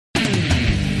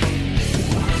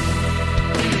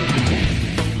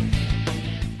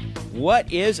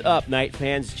What is up, Knight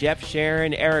fans? Jeff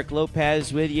Sharon, Eric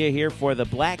Lopez with you here for the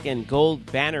Black and Gold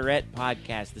Banneret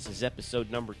podcast. This is episode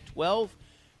number 12.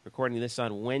 Recording this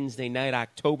on Wednesday night,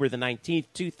 October the 19th,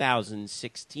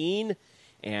 2016.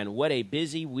 And what a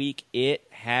busy week it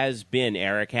has been,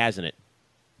 Eric, hasn't it?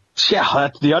 Yeah,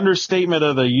 that's the understatement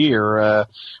of the year.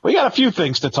 We got a few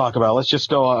things to talk about. Let's just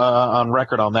go on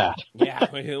record on that. Yeah,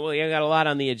 well, we got a lot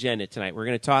on the agenda tonight. We're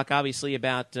going to talk, obviously,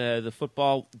 about the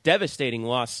football devastating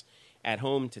loss at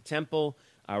home to Temple.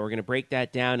 We're going to break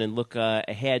that down and look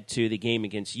ahead to the game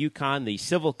against UConn, the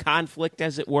civil conflict,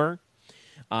 as it were.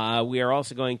 We are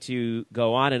also going to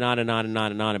go on and on and on and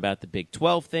on and on about the Big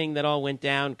 12 thing that all went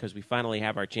down, because we finally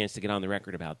have our chance to get on the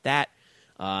record about that.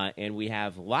 And we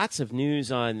have lots of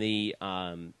news on the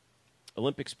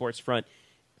Olympic sports front,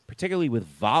 particularly with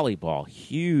volleyball.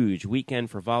 Huge weekend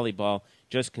for volleyball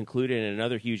just concluded, and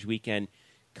another huge weekend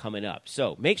coming up.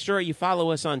 So make sure you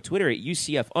follow us on Twitter at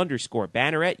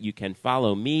UCF_Banneret. You can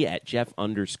follow me at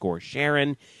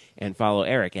Jeff_Sharon and follow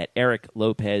Eric at Eric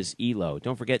Lopez Elo.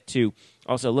 Don't forget to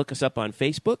also look us up on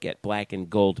Facebook at Black and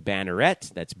Gold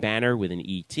Banneret. That's banner with an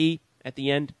E-T at the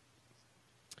end.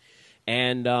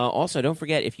 And also, don't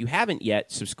forget, if you haven't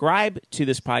yet, subscribe to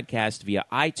this podcast via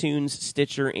iTunes,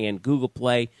 Stitcher, and Google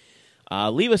Play.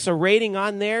 Leave us a rating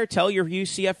on there. Tell your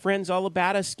UCF friends all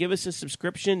about us. Give us a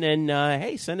subscription. And,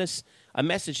 hey, send us a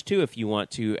message, too, if you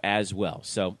want to as well.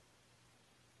 So,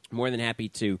 more than happy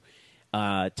to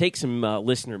take some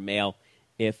listener mail.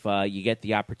 If you get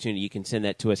the opportunity, you can send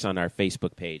that to us on our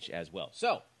Facebook page as well.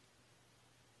 So,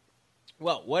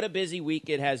 well, what a busy week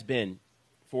it has been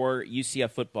for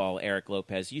UCF football, Eric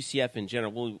Lopez. UCF in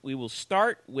general. We will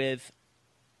start with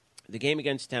the game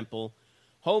against Temple.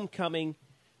 Homecoming.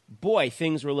 Boy,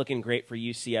 things were looking great for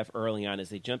UCF early on as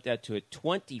they jumped out to a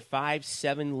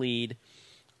 25-7 lead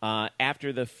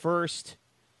after the first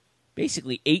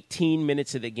basically 18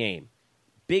 minutes of the game.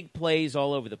 Big plays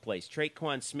all over the place.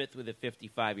 Traquan Smith with a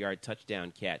 55-yard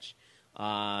touchdown catch.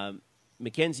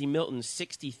 Mackenzie Milton's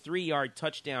 63-yard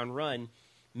touchdown run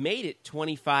made it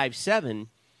 25-7.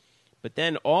 But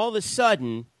then all of a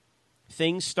sudden,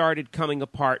 things started coming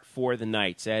apart for the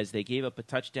Knights as they gave up a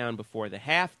touchdown before the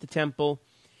half to Temple,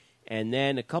 and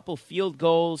then a couple field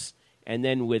goals, and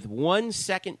then with 1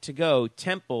 second to go,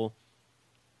 Temple,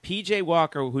 P.J.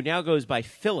 Walker, who now goes by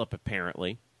Phillip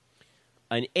apparently,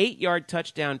 an 8-yard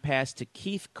touchdown pass to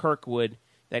Keith Kirkwood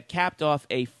that capped off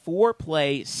a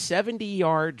 4-play,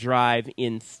 70-yard drive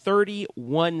in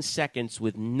 31 seconds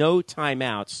with no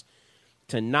timeouts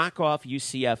to knock off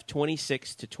UCF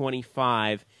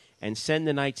 26-25 and send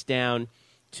the Knights down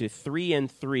to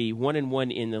 3-3,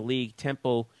 1-1 in the league.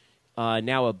 Temple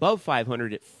now above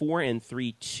 500 at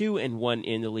 4-3, 2-1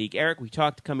 in the league. Eric, we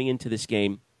talked coming into this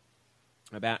game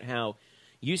about how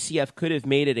UCF could have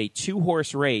made it a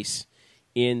 2-horse race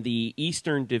in the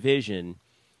Eastern Division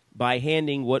by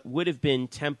handing what would have been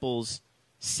Temple's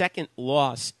second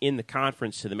loss in the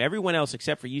conference to them. Everyone else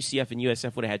except for UCF and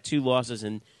USF would have had 2 losses,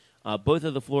 and both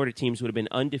of the Florida teams would have been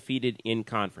undefeated in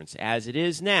conference. As it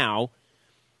is now,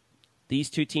 these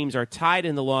two teams are tied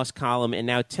in the loss column, and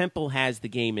now Temple has the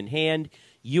game in hand.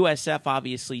 USF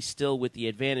obviously still with the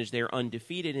advantage. They're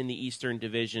undefeated in the Eastern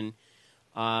Division.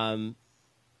 Was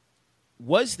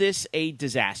this a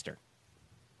disaster?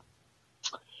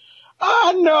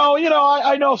 No,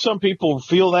 I know some people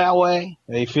feel that way.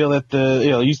 They feel that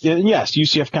yes,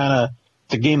 UCF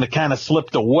it's a game that kind of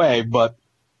slipped away, but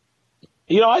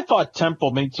I thought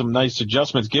Temple made some nice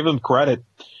adjustments. Give them credit.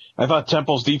 I thought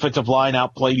Temple's defensive line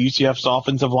outplayed UCF's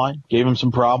offensive line, gave them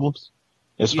some problems,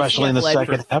 especially in the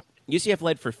second half. UCF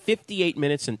led for 58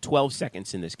 minutes and 12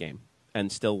 seconds in this game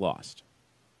and still lost.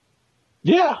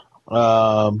 Yeah,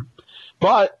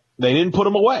 but they didn't put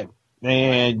them away.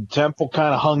 And Temple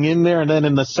kind of hung in there, and then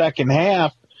in the second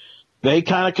half, they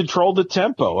kind of controlled the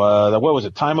tempo. What was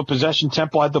it? Time of possession,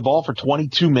 Temple had the ball for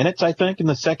 22 minutes, I think, in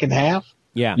the second half.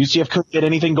 Yeah. UCF couldn't get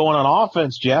anything going on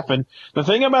offense, Jeff. And the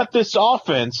thing about this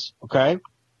offense, okay,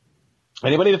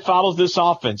 anybody that follows this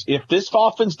offense, if this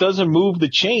offense doesn't move the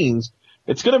chains,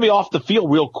 it's going to be off the field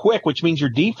real quick, which means your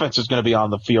defense is going to be on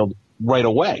the field right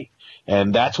away.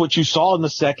 And that's what you saw in the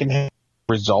second half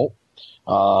result.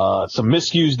 Some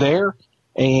miscues there.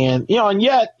 And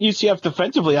yet UCF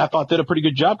defensively, I thought did a pretty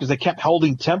good job because they kept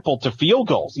holding Temple to field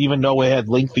goals, even though they had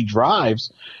lengthy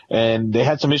drives. And they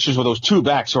had some issues with those 2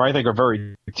 backs, who I think are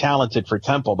very talented for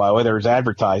Temple, by the way. They was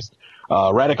advertised.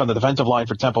 Reddick on the defensive line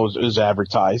for Temple is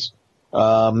advertised.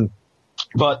 But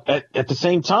at the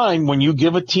same time, when you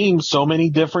give a team so many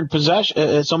different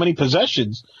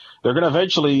possessions, they're going to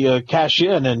eventually cash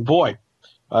in. And boy,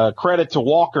 credit to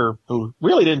Walker, who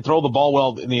really didn't throw the ball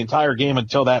well in the entire game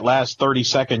until that last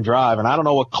 30-second drive. And I don't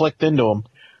know what clicked into him,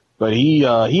 but he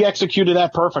executed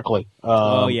that perfectly.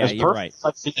 You're right.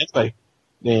 I've seen anybody.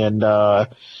 And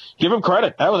give him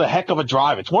credit. That was a heck of a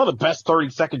drive. It's one of the best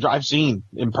 30-second drives I've seen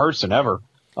in person ever.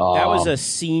 That was a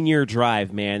senior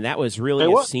drive, man. That was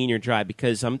really a senior drive,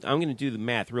 because I'm going to do the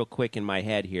math real quick in my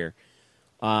head here.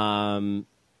 Prior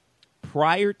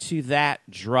to that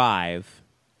drive,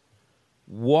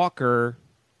 Walker,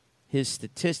 his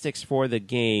statistics for the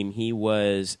game, he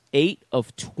was 8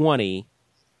 of 20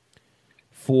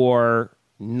 for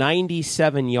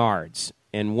 97 yards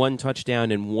and 1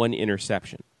 touchdown and 1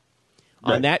 interception.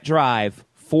 Right. On that drive,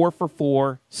 4 for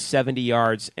 4, 70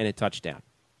 yards, and a touchdown.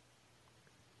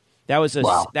 That was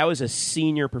a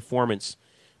senior performance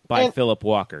by Philip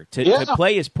Walker. To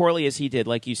play as poorly as he did,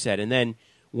 like you said, and then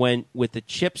when with the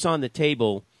chips on the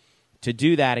table to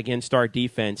do that against our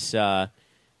defense,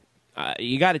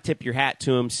 you got to tip your hat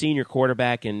to him, senior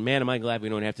quarterback, and man, am I glad we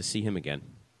don't have to see him again.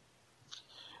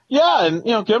 Yeah, and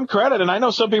give him credit. And I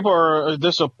know some people are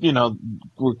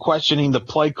were questioning the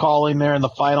play calling there in the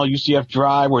final UCF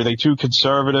drive. Were they too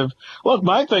conservative? Look,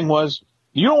 my thing was,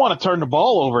 you don't want to turn the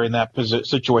ball over in that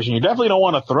situation. You definitely don't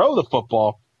want to throw the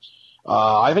football.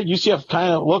 I think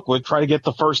UCF would try to get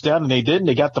the first down, and they did, and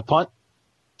they got the punt.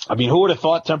 I mean, who would have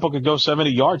thought Temple could go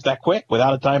 70 yards that quick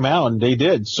without a timeout, and they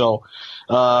did. So,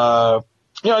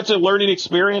 it's a learning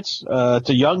experience. It's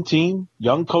a young team,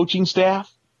 young coaching staff,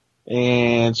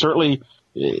 and certainly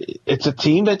it's a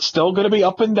team that's still going to be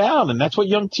up and down, and that's what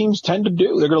young teams tend to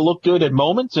do. They're going to look good at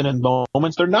moments, and in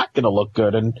moments they're not going to look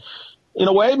good. And in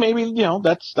a way, maybe,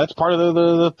 that's part of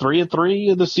the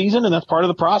 3-3 of the season, and that's part of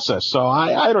the process. So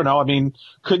I don't know. I mean,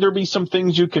 could there be some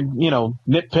things you can,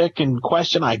 nitpick and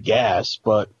question? I guess.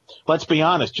 But let's be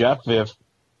honest, Jeff,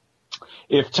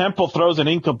 if Temple throws an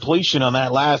incompletion on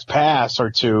that last pass or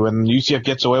two and UCF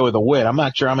gets away with a win, I'm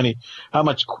not sure how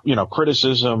much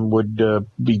criticism would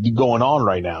be going on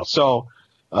right now. So,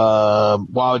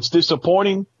 while it's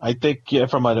disappointing, I think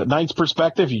from a Knights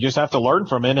perspective, you just have to learn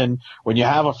from it. And when you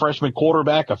have a freshman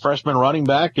quarterback, a freshman running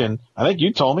back, and I think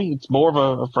you told me it's more of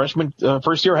a freshman,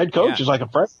 first-year head coach is like a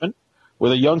freshman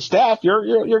with a young staff, you're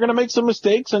going to make some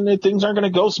mistakes, and things aren't going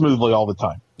to go smoothly all the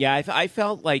time. Yeah, I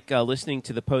felt like listening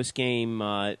to the post game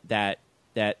that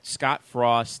Scott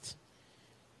Frost,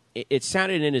 it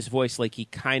sounded in his voice like he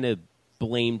kind of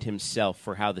blamed himself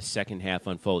for how the second half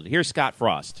unfolded. Here's Scott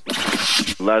Frost.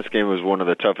 Last game was one of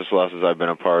the toughest losses I've been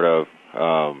a part of.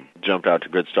 Jumped out to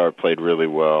a good start, played really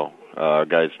well.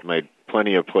 Guys made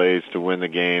plenty of plays to win the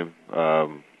game.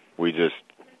 We just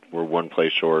were one play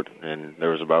short, and there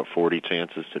was about 40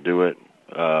 chances to do it.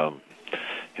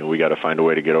 And we got to find a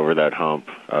way to get over that hump.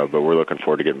 But we're looking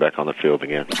forward to getting back on the field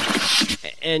again.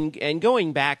 And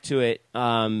going back to it,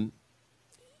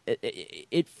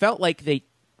 it felt like they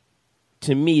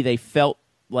felt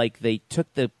like they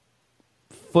took the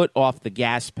foot off the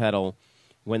gas pedal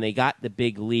when they got the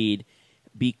big lead,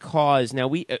 because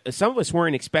now some of us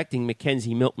weren't expecting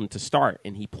Mackenzie Milton to start,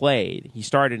 and he played. He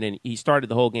started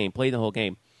the whole game, played the whole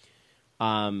game.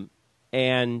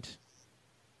 And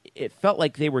it felt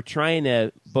like they were trying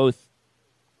to both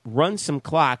run some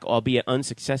clock, albeit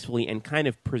unsuccessfully, and kind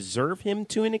of preserve him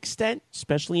to an extent,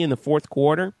 especially in the fourth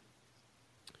quarter.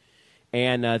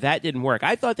 And that didn't work.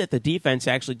 I thought that the defense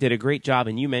actually did a great job,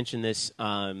 and you mentioned this,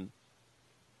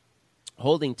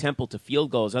 holding Temple to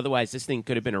field goals. Otherwise, this thing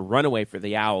could have been a runaway for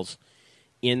the Owls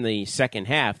in the second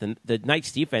half. The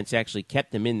Knights defense actually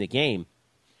kept them in the game.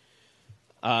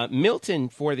 Milton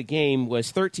for the game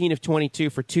was 13 of 22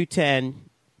 for 210,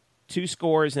 2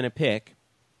 scores and a pick.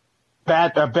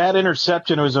 A bad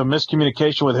interception. It was a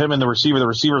miscommunication with him and the receiver. The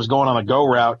receiver was going on a go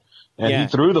route, and he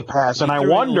threw the pass. And I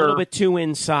wonder, a little bit too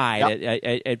inside. Yep.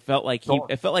 It felt like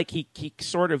he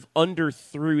sort of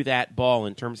underthrew that ball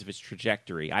in terms of his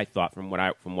trajectory. I thought from what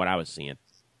I was seeing. And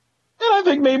I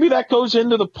think maybe that goes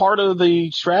into the part of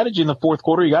the strategy in the fourth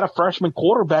quarter. You got a freshman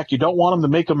quarterback. You don't want him to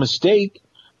make a mistake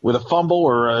with a fumble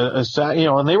or a sack.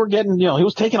 And they were getting. He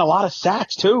was taking a lot of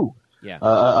sacks too. Yeah.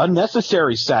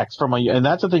 Unnecessary sacks and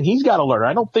that's the thing he's got to learn.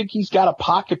 I don't think he's got a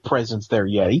pocket presence there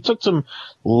yet. He took some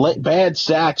bad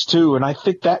sacks too, and I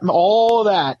think that all of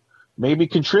that maybe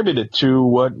contributed to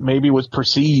what maybe was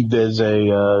perceived as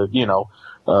a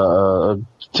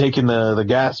taking the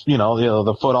gas,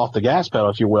 the foot off the gas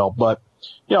pedal, if you will. But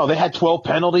they had 12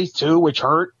 penalties too, which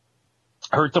hurt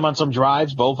them on some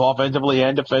drives, both offensively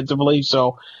and defensively.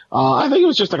 So I think it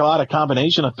was just a lot of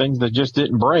combination of things that just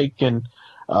didn't break. And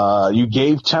you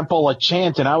gave Temple a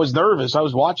chance, and I was nervous. I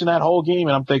was watching that whole game,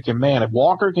 and I'm thinking, man, if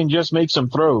Walker can just make some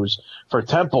throws for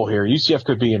Temple here, UCF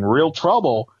could be in real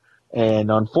trouble.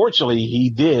 And unfortunately, he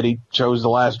did. He chose the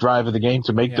last drive of the game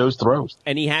to make those throws.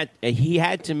 And he had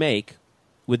to make,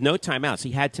 with no timeouts,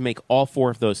 he had to make all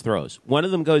 4 of those throws. One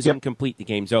of them goes incomplete, the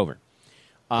game's over.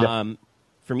 From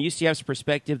UCF's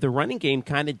perspective, the running game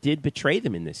kind of did betray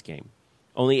them in this game.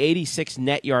 Only 86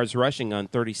 net yards rushing on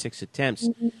 36 attempts.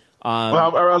 Well,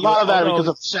 a lot of that because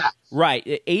of the sacks.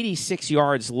 Right, 86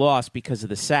 yards lost because of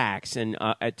the sacks, and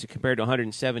compared to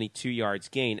 172 yards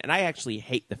gained. And I actually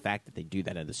hate the fact that they do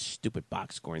that in the stupid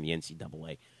box score in the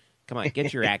NCAA. Come on,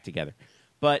 get your act together.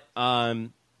 But that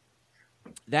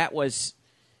was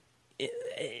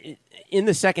in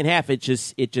the second half. It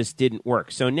just didn't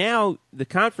work. So now the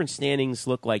conference standings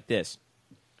look like this: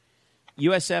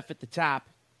 USF at the top,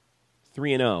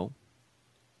 3-0.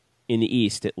 In the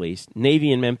East, at least.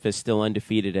 Navy and Memphis still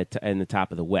undefeated in the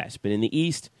top of the West. But in the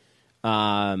East,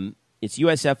 it's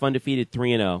USF undefeated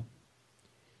 3-0.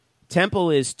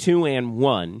 Temple is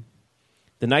 2-1.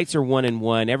 The Knights are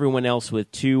 1-1. Everyone else with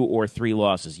 2 or 3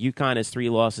 losses. UConn has 3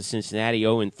 losses. Cincinnati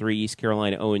 0-3. East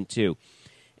Carolina 0-2.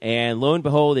 And lo and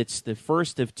behold, it's the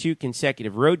first of 2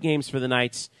 consecutive road games for the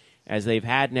Knights, as they've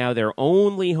had now their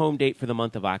only home date for the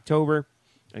month of October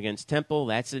against Temple.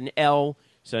 That's an L.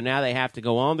 So now they have to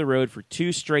go on the road for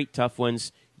 2 straight tough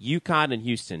ones, UConn and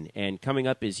Houston. And coming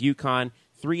up is UConn,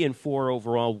 3-4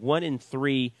 overall,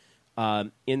 1-3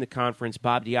 in the conference.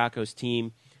 Bob Diaco's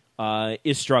team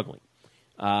is struggling.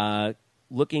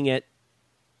 Looking at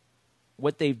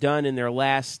what they've done in their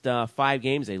last 5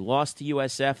 games, they lost to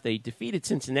USF. They defeated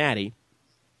Cincinnati,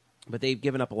 but they've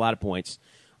given up a lot of points.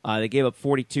 They gave up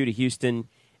 42 to Houston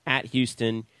at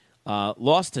Houston.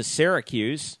 Lost to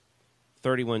Syracuse,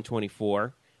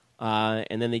 31-24,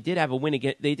 and then they did have a win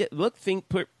again. They did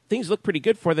things look pretty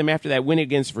good for them after that win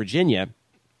against Virginia,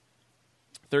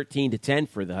 13-10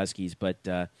 for the Huskies. But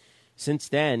since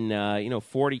then,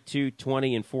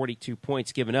 42-20 and 42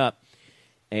 points given up,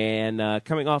 and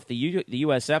coming off the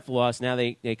USF loss, now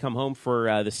they come home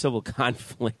for the civil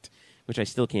conflict, which I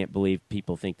still can't believe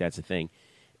people think that's a thing,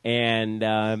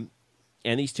 and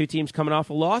these 2 teams coming off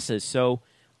of losses, so.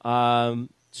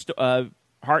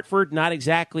 Hartford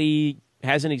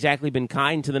hasn't exactly been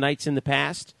kind to the Knights in the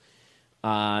past,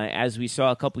 as we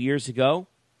saw a couple years ago.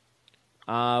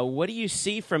 What do you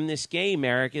see from this game,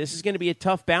 Eric? This is going to be a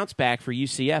tough bounce back for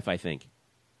UCF, I think.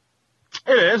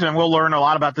 It is, and we'll learn a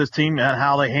lot about this team and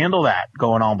how they handle that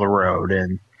going on the road.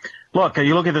 And look,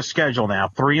 you look at the schedule now,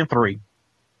 3-3.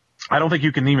 I don't think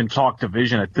you can even talk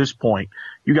division at this point.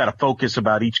 You got to focus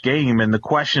about each game, and the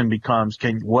question becomes,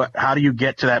 how do you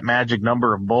get to that magic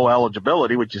number of bowl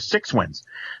eligibility, which is 6 wins?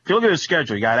 If you look at the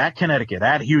schedule, you got at Connecticut,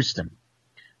 at Houston,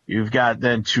 you've got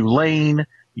then Tulane,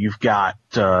 you've got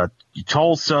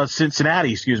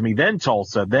Cincinnati, then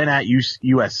Tulsa, then at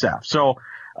USF. So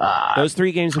those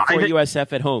 3 games before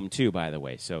USF at home too, by the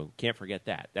way. So can't forget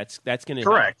that. That's going to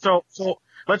correct. So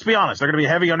let's be honest, they're going to be a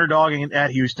heavy underdog at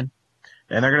Houston.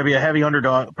 And they're going to be a heavy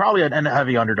underdog, probably a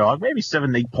heavy underdog, maybe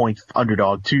 7-8 point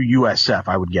underdog to USF,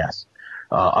 I would guess,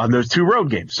 on those 2 road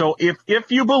games. So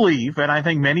if you believe, and I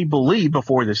think many believe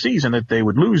before the season that they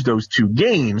would lose those 2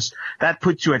 games, that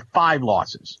puts you at 5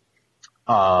 losses.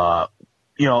 So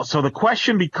the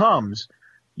question becomes,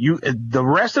 the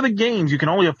rest of the games you can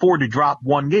only afford to drop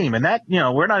 1 game, and that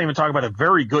we're not even talking about a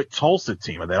very good Tulsa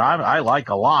team that I like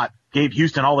a lot. Gave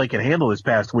Houston all they could handle this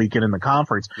past weekend in the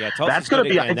conference. Yeah, that's going to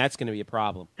be a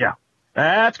problem. Yeah,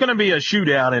 that's going to be a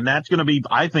shootout, and that's going to be,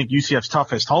 I think, UCF's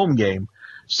toughest home game.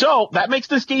 So that makes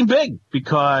this game big,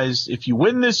 because if you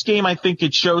win this game, I think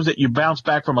it shows that you bounce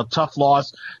back from a tough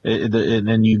loss, and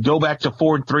then you go back to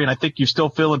 4-3, and I think you're still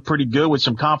feeling pretty good with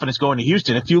some confidence going to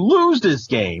Houston. If you lose this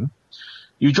game,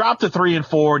 you drop to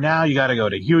 3-4. Now you got to go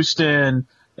to Houston,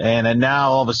 and then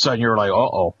now all of a sudden you're like,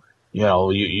 uh-oh.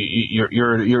 You're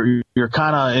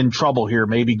kind of in trouble here,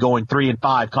 maybe going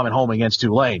 3-5 coming home against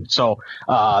Tulane. So,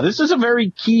 this is a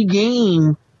very key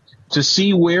game to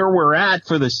see where we're at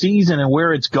for the season and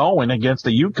where it's going against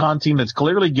the UConn team that's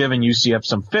clearly given UCF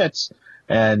some fits.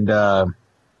 And, over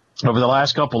the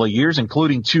last couple of years,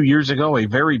 including 2 years ago, a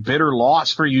very bitter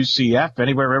loss for UCF.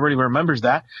 Everybody remembers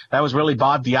that. That was really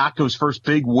Bob Diaco's first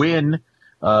big win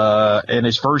in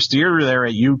his first year there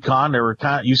at UConn.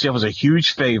 UCF was a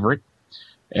huge favorite,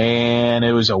 and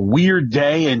it was a weird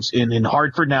day in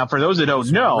Hartford. Now, for those that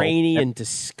don't know, rainy and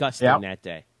disgusting that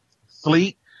day.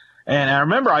 Sleet. And I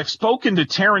remember I've spoken to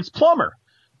Terrence Plummer,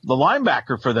 the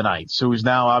linebacker for the Knights, who's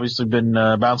now obviously been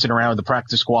bouncing around with the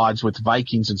practice squads with the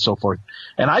Vikings and so forth.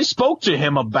 And I spoke to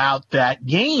him about that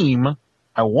game.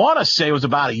 I want to say it was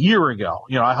about a year ago.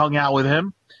 I hung out with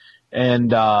him.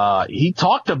 And he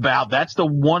talked about that's the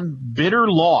one bitter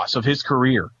loss of his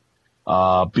career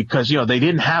because, they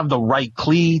didn't have the right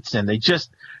cleats and they just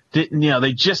didn't,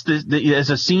 as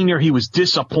a senior, he was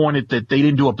disappointed that they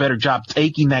didn't do a better job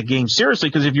taking that game seriously.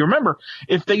 Because if you remember,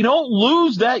 if they don't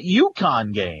lose that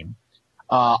UConn game,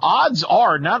 odds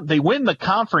are not they win the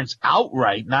conference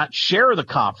outright, not share the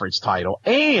conference title,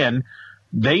 and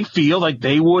they feel like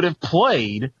they would have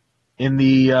played in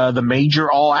the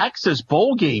major All Access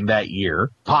Bowl game that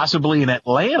year, possibly in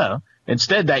Atlanta.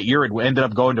 Instead, that year it ended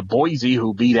up going to Boise,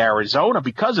 who beat Arizona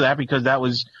because that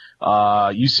was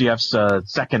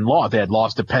UCF's second loss. They had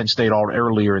lost to Penn State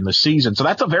earlier in the season, so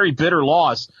that's a very bitter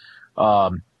loss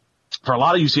for a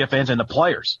lot of UCF fans and the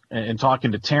players. And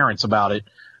talking to Terrence about it.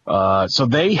 So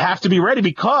they have to be ready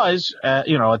because, I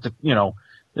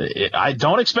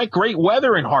don't expect great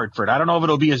weather in Hartford. I don't know if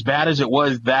it'll be as bad as it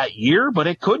was that year, but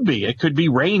it could be. It could be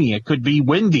rainy. It could be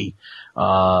windy.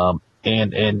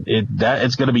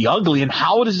 It's going to be ugly. And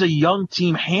how does a young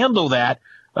team handle that,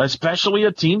 especially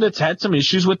a team that's had some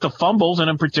issues with the fumbles and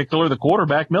in particular the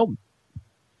quarterback, Milton?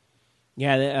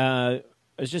 Yeah,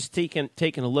 I was just taking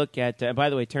a look at, by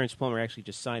the way, Terrence Plummer actually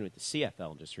just signed with the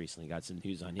CFL just recently. Got some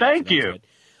news on him. Thank you.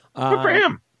 Good for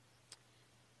him.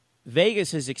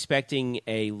 Vegas is expecting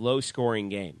a low-scoring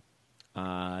game.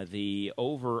 The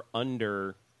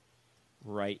over-under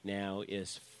right now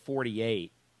is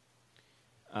 48.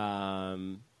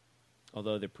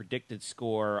 Although the predicted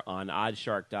score on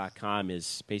oddshark.com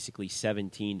is basically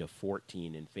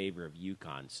 17-14 in favor of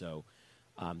UConn. So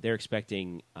they're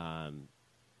expecting a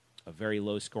very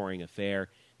low-scoring affair.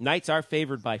 Knights are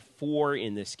favored by 4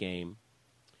 in this game.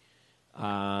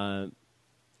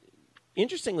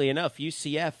 Interestingly enough,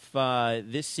 UCF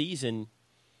this season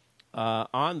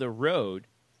on the road,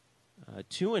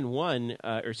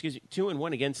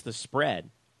 2-1 against the spread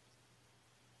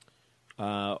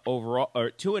overall, or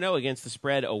 2-0 against the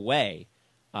spread away,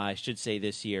 I should say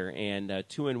this year, and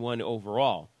 2-1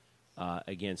 overall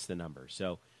against the number.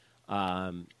 So,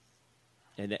 and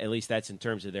at least that's in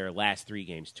terms of their last 3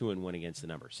 games, 2-1 against the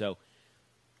number. So,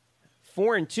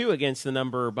 4-2 against the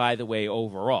number, by the way,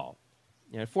 overall.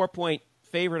 4-point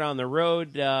favorite on the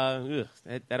road,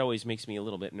 that always makes me a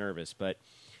little bit nervous. But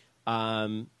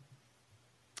I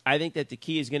think that the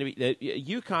key is going to be that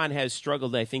UConn has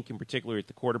struggled, I think, in particular at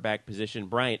the quarterback position.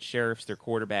 Bryant Sheriff's their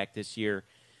quarterback this year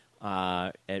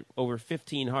at over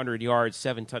 1,500 yards,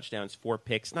 7 touchdowns, 4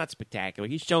 picks. Not spectacular.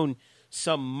 He's shown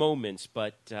some moments,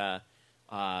 but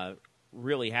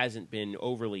really hasn't been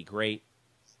overly great.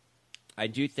 I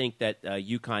do think that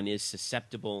UConn is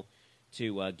susceptible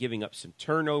to giving up some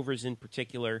turnovers in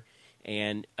particular.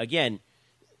 And, again,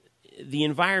 the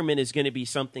environment is going to be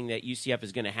something that UCF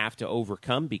is going to have to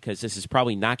overcome because this is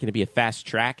probably not going to be a fast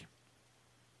track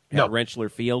at Rentschler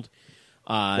Field.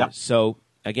 So,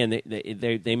 again,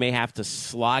 they may have to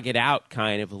slog it out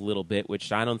kind of a little bit,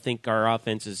 which I don't think our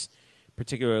offense is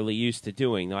particularly used to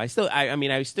doing. Though I still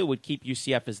would keep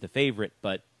UCF as the favorite,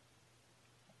 but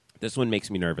this one makes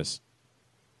me nervous.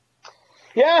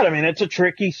 Yeah, I mean, it's a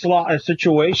tricky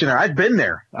situation. I've been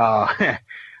there.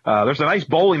 There's a nice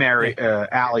bowling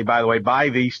alley, by the way, by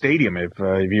the stadium if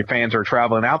your fans are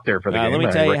traveling out there for the game. Let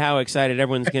me tell you how excited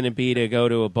everyone's going to be to go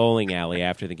to a bowling alley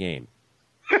after the game.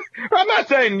 I'm not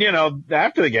saying,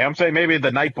 after the game. I'm saying maybe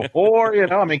the night before,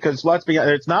 because let's be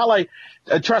honest, it's not like,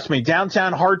 trust me,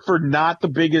 downtown Hartford, not the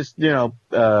biggest,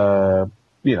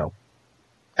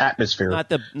 atmosphere.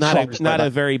 Not a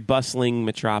very bustling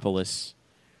metropolis.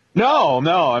 No.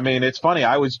 I mean, it's funny.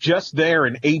 I was just there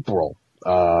in April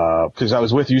because I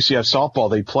was with UCF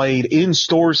softball. They played in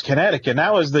Storrs, Connecticut. And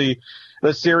that was the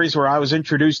series where I was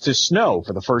introduced to snow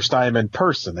for the first time in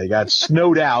person. They got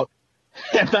snowed out.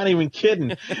 I'm not even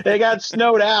kidding. They got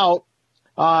snowed out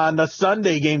on the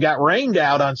Sunday game, got rained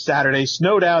out on Saturday,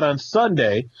 snowed out on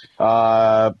Sunday.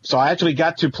 So I actually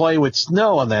got to play with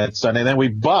snow on that Sunday. Then we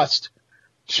bussed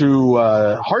to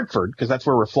Hartford because that's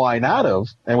where we're flying out of,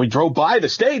 and we drove by the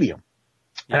stadium.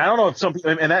 And I don't know if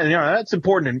that's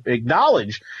important to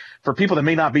acknowledge for people that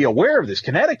may not be aware of this.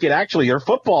 Connecticut, actually, their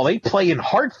football, they play in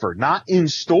Hartford, not in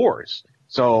Storrs.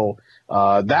 So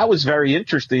that was very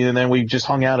interesting. And then we just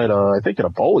hung out at a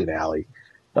bowling alley,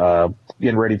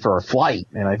 getting ready for our flight.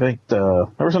 And I think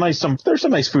there's some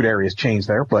nice food areas changed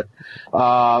there. But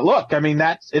look, I mean,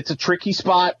 it's a tricky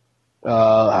spot.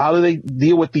 How do they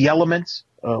deal with the elements?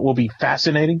 Will be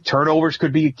fascinating. Turnovers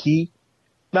could be a key.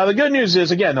 Now, the good news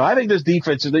is, again, though, I think this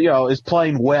defense, is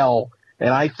playing well, and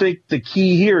I think the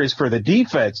key here is for the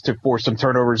defense to force some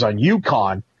turnovers on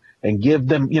UConn and give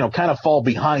them, kind of fall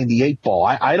behind the 8 ball.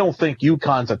 I don't think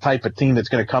UConn's a type of team that's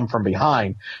going to come from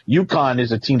behind. UConn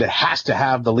is a team that has to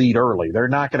have the lead early. They're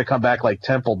not going to come back like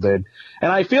Temple did.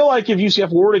 And I feel like if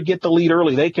UCF were to get the lead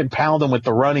early, they can pound them with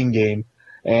the running game.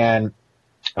 And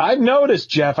I've noticed,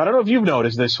 Jeff, I don't know if you've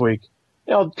noticed this week,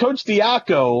 Coach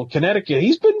Diaco, Connecticut,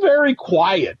 he's been very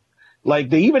quiet.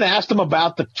 Like, they even asked him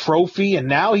about the trophy, and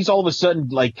now he's all of a sudden,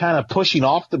 like, kind of brushing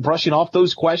off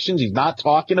those questions. He's not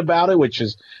talking about it, which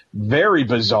is very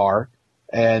bizarre.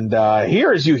 And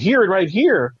here, as you hear it right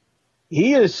here,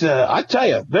 he is, I tell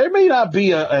you, there may not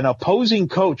be an opposing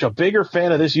coach, a bigger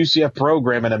fan of this UCF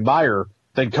program and admirer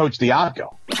than Coach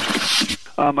Diaco.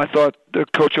 I thought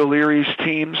Coach O'Leary's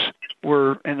teams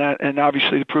were, and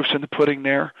obviously the proof's in the pudding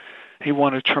there. He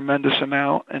won a tremendous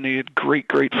amount, and he had great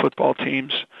football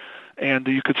teams. And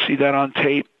you could see that on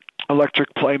tape.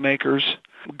 Electric playmakers,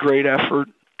 great effort,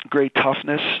 great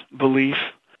toughness, belief,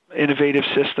 innovative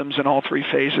systems in all 3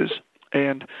 phases.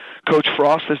 And Coach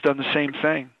Frost has done the same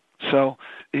thing. So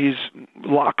he's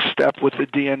lockstep with the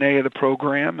DNA of the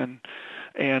program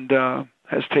and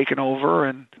has taken over.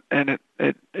 And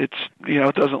it's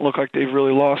it doesn't look like they've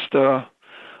really lost a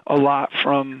lot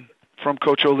from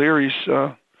Coach O'Leary's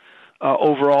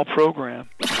overall program.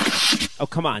 Oh,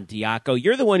 come on, Diaco.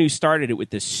 You're the one who started it with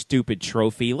this stupid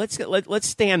trophy. Let's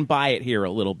stand by it here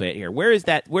a little bit here. Where is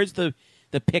that? Where's the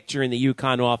picture in the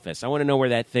UConn office? I want to know where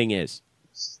that thing is.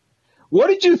 What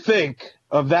did you think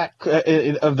of that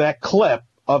clip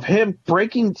of him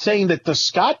saying that the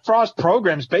Scott Frost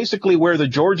program is basically where the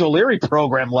George O'Leary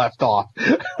program left off?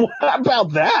 What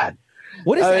about that?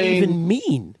 What does that even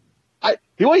mean?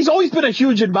 He's always been a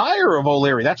huge admirer of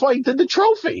O'Leary. That's why he did the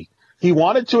trophy. He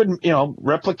wanted to,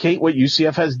 replicate what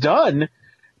UCF has done,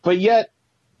 but yet,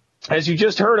 as you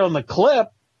just heard on the clip,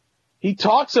 he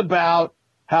talks about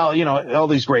how, all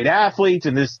these great athletes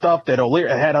and this stuff that O'Leary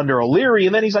had under O'Leary,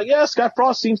 and then he's like, yeah, Scott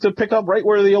Frost seems to pick up right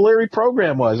where the O'Leary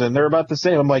program was, and they're about the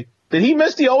same. I'm like, did he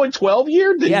miss the 0-12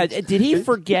 year? Did he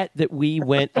forget that we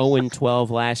went 0-12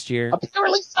 last year?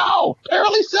 Apparently so.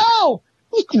 It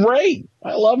was great.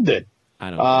 I loved it. I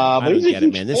don't get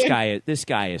it, man. This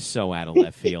guy is so out of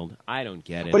left field. I don't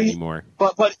get it anymore.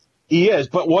 But he is.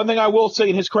 But one thing I will say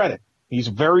in his credit, he's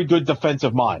a very good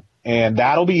defensive mind, and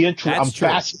that'll be interesting. I'm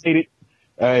fascinated.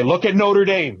 Look at Notre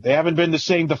Dame; they haven't been the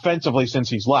same defensively since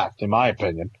he's left, in my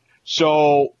opinion.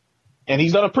 So, and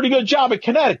he's done a pretty good job at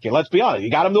Connecticut. Let's be honest; he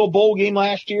got him to a bowl game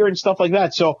last year and stuff like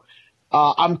that. So,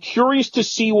 I'm curious to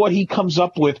see what he comes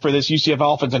up with for this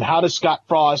UCF offense, and how does Scott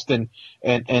Frost and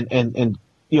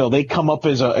they come up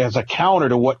as a counter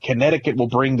to what Connecticut will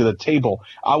bring to the table.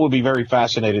 I would be very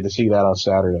fascinated to see that on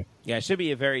Saturday. Yeah, it should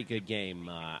be a very good game.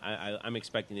 I'm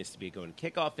expecting this to be a good one.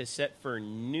 Kickoff is set for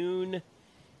noon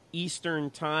Eastern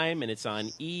time, and it's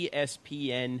on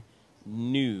ESPN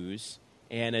News.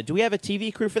 And do we have a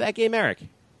TV crew for that game, Eric?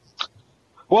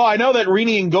 Well, I know that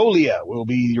Rini Ngolia will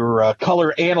be your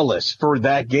color analyst for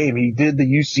that game. He did the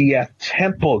UCF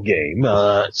Temple game.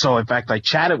 So, in fact, I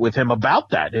chatted with him about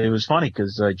that. It was funny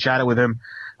because I chatted with him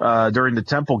during the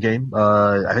Temple game.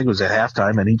 I think it was at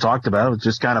halftime, and he talked about it. It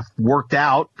just kind of worked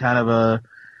out, kind of a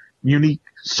unique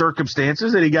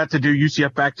circumstances that he got to do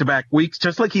UCF back-to-back weeks,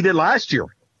 just like he did last year.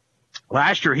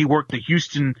 Last year, he worked the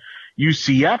Houston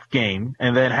UCF game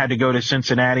and then had to go to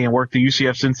Cincinnati and work the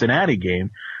UCF Cincinnati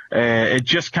game. It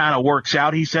just kind of works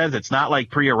out, he says. It's not like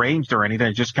prearranged or anything.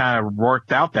 It just kind of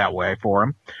worked out that way for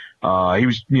him. He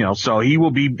was, so he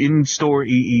will be in store.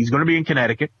 He's going to be in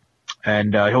Connecticut,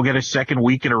 and he'll get his second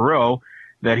week in a row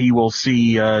that he will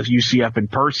see UCF in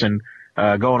person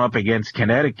going up against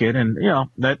Connecticut. And,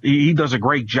 that he does a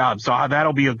great job. So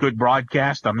that'll be a good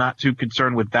broadcast. I'm not too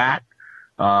concerned with that.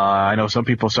 I know some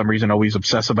people, for some reason, always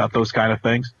obsess about those kind of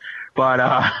things. But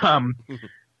I'm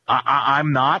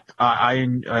not.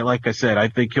 Like I said, I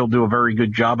think he'll do a very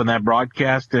good job in that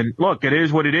broadcast. And look, it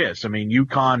is what it is. I mean,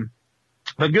 UConn,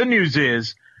 the good news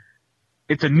is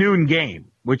it's a noon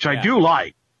game, which I do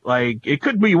like. Like, it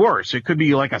could be worse. It could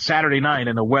be like a Saturday night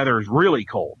and the weather is really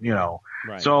cold,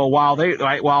 Right. So while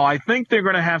I think they're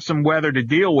going to have some weather to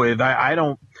deal with, I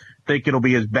don't think it'll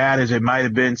be as bad as it might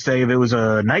have been, say, if it was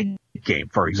a night game,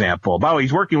 for example. By the way,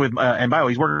 he's working with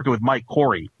Mike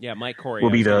Corey. Yeah, Mike Corey.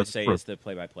 Is the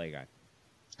play-by-play guy.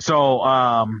 So,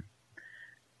 I'm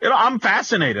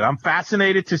fascinated. I'm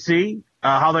fascinated to see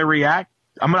how they react.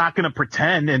 I'm not going to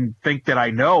pretend and think that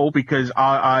I know, because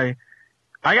I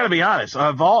got to be honest.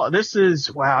 I've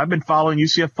been following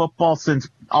UCF football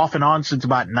off and on since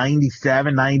about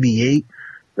 97, 98.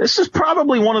 This is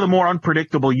probably one of the more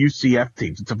unpredictable UCF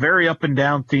teams. It's a very up and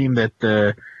down team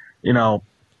that,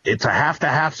 it's a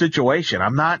half-to-half situation.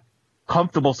 I'm not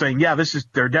comfortable saying, yeah,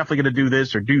 they're definitely going to do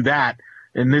this or do that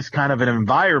in this kind of an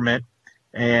environment.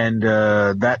 And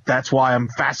that's why I'm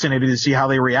fascinated to see how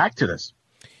they react to this.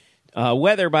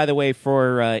 Weather, by the way,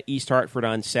 for East Hartford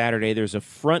on Saturday, there's a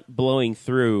front blowing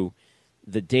through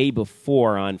the day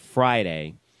before on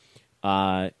Friday,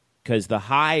 because the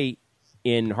high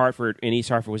in East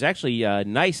Hartford was actually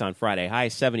nice on Friday, high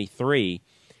of 73.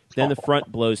 Then the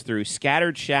front blows through,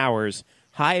 scattered showers,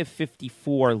 high of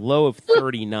 54, low of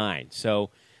 39. So,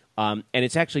 and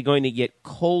it's actually going to get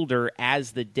colder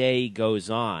as the day goes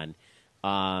on.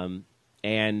 But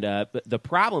the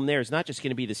problem there is not just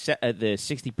going to be the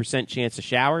 60% chance of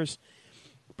showers.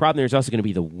 The problem there is also going to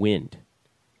be the wind.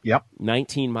 Yep.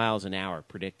 19 miles an hour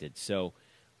predicted. So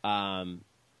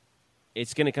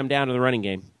it's going to come down to the running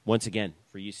game once again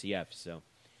for UCF. So,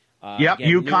 yep.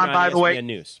 Again, UConn, by the way.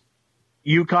 News.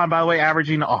 UConn, by the way,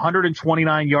 averaging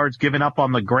 129 yards given up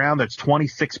on the ground. That's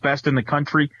 26th best in the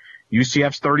country.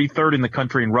 UCF's 33rd in the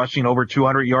country in rushing over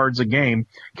 200 yards a game.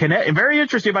 Very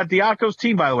interesting about Diaco's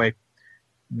team, by the way.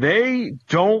 They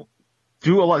don't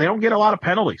do a lot. They don't get a lot of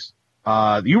penalties.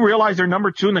 You realize they're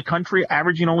number 2 in the country,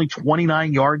 averaging only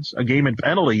 29 yards a game in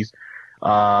penalties.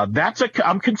 I'm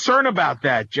concerned about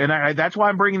that, and that's why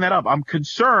I'm bringing that up. I'm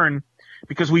concerned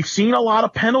because we've seen a lot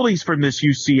of penalties from this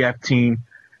UCF team,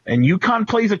 and UConn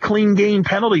plays a clean game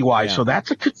penalty-wise, so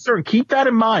that's a concern. Keep that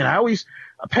in mind.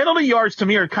 Penalty yards to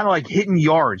me are kind of like hitting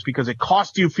yards because it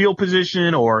costs you field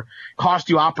position or costs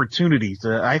you opportunities.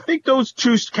 I think those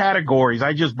two categories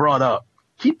I just brought up,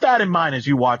 keep that in mind as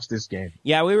you watch this game.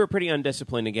 Yeah, we were pretty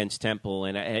undisciplined against Temple,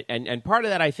 and part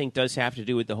of that I think does have to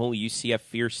do with the whole UCF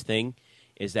fierce thing.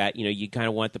 Is that you kind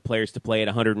of want the players to play at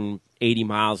 180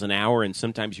 miles an hour, and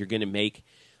sometimes you're going to make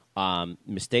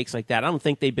mistakes like that. I don't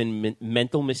think they've been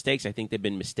mental mistakes. I think they've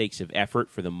been mistakes of effort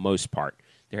for the most part.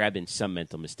 There have been some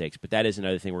mental mistakes, but that is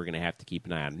another thing we're going to have to keep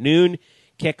an eye on. Noon,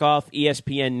 kickoff,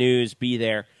 ESPN News, be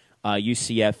there,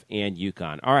 UCF and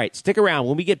UConn. All right, stick around.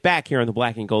 When we get back here on the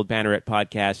Black and Gold Banneret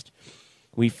podcast,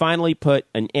 we finally put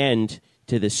an end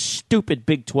to the stupid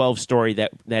Big 12 story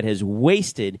that has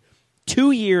wasted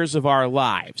 2 years of our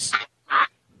lives.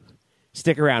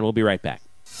 Stick around. We'll be right back.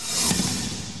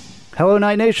 Hello,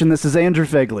 Night Nation. This is Andrew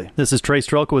Fegley. This is Trey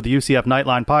Strelka with the UCF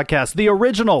Nightline Podcast, the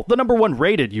original, the #1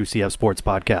 rated UCF sports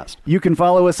podcast. You can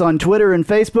follow us on Twitter and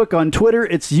Facebook. On Twitter,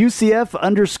 it's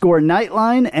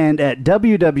UCF_Nightline and at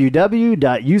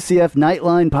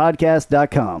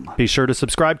www.ucfnightlinepodcast.com. Be sure to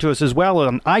subscribe to us as well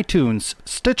on iTunes,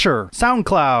 Stitcher,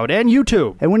 SoundCloud, and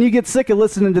YouTube. And when you get sick of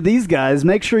listening to these guys,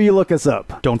 make sure you look us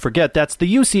up. Don't forget, that's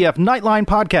the UCF Nightline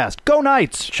Podcast. Go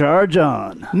Knights! Charge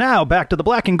on. Now, back to the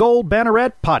Black and Gold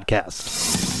Banneret Podcast.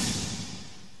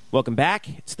 Welcome back.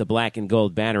 It's the Black and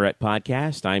Gold Banneret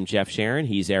Podcast. I'm Jeff Sharon.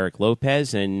 He's Eric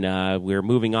Lopez, and we're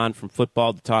moving on from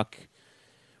football to talk,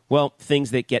 well,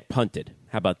 things that get punted.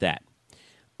 How about that?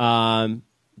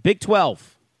 Big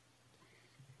 12.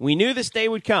 We knew this day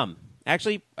would come.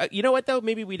 Actually, you know what, though?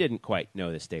 Maybe we didn't quite know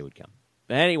this day would come.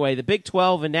 But anyway, the Big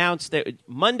 12 announced that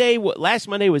last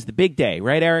Monday was the big day,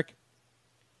 right, Eric?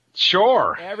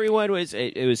 Sure. Everyone was,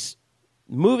 it was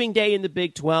moving day in the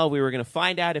Big 12. We were going to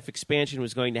find out if expansion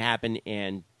was going to happen,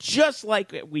 and just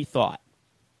like we thought,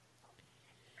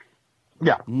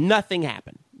 nothing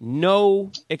happened.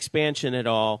 No expansion at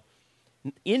all.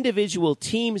 Individual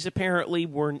teams apparently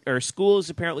schools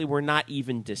apparently were not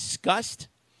even discussed.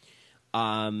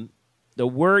 The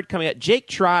word coming out, Jake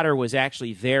Trotter was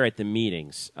actually there at the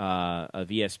meetings of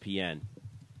ESPN,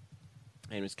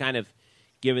 and was kind of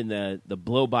given the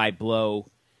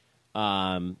blow-by-blow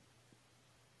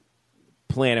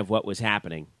plan of what was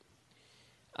happening.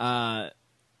 By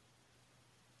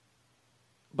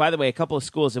the way, a couple of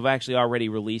schools have actually already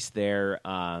released their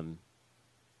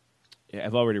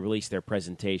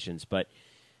presentations, but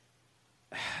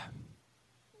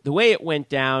the way it went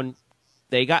down,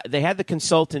 they had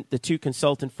the two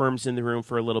consultant firms in the room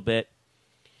for a little bit.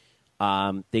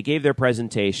 They gave their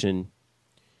presentation.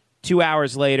 2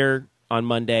 hours later on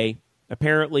Monday,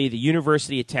 apparently the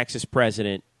University of Texas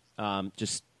president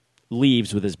just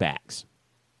leaves with his bags.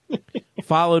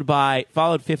 followed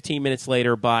 15 minutes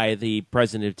later by the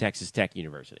president of Texas Tech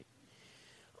University.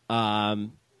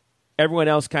 Everyone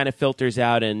else kind of filters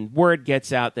out, and word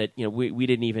gets out that we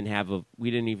didn't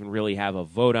even really have a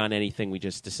vote on anything. We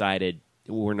just decided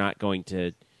we're just not going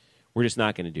to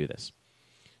do this.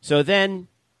 So then,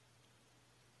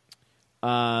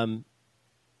 the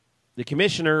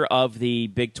commissioner of the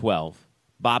Big 12,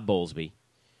 Bob Bowlesby,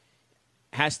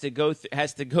 has to go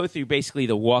through basically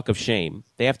the walk of shame.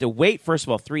 They have to wait, first of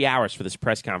all, 3 hours for this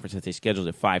press conference that they scheduled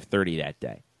at 5:30 that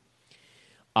day.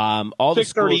 All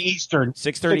 6:30 Eastern.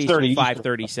 6:30 Eastern,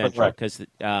 5:30 Central, because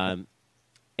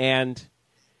And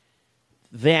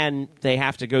then they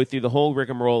have to go through the whole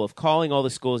rigmarole of calling all the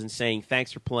schools and saying,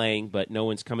 thanks for playing, but no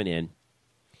one's coming in.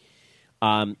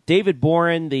 David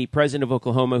Boren, the president of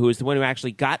Oklahoma, who is the one who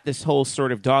actually got this whole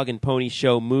sort of dog and pony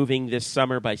show moving this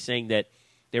summer by saying that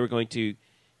they were going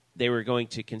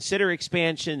to consider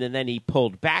expansion, and then he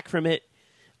pulled back from it,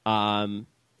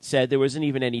 said there wasn't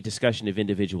even any discussion of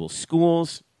individual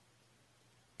schools.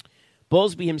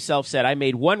 Bowlesby himself said, I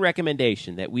made one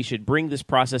recommendation, that we should bring this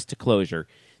process to closure,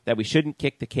 that we shouldn't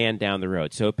kick the can down the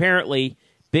road. So apparently,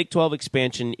 Big 12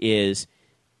 expansion is,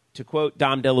 to quote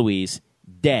Dom DeLuise,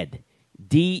 dead.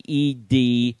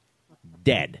 D-E-D,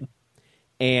 dead.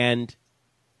 And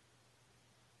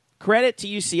credit to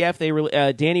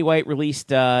UCF, Danny White released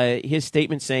his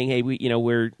statement saying, "Hey,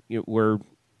 we're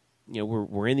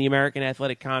in the American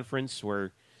Athletic Conference. We're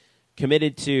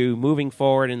committed to moving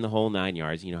forward in the whole 9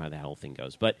 yards." You know how the whole thing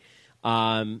goes. But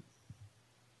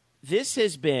this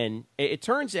has been. It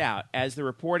turns out, as the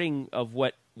reporting of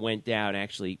what went down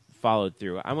actually followed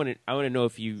through. I want to know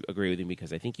if you agree with me,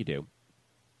 because I think you do.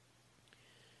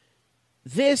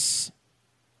 This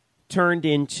turned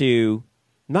into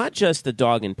not just the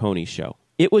dog and pony show.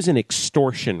 It was an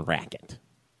extortion racket.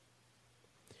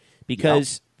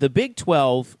 Because the Big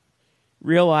 12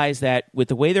 realized that with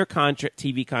the way their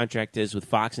TV contract is with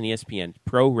Fox and ESPN,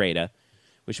 pro rata,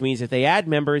 which means if they add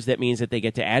members, that means that they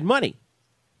get to add money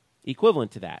equivalent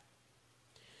to that.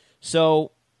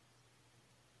 So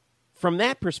from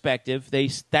that perspective,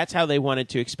 that's how they wanted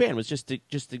to expand, was just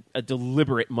a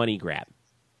deliberate money grab,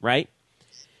 right?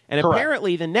 And Correct.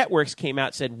 Apparently the networks came out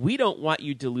and said, we don't want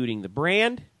you diluting the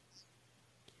brand.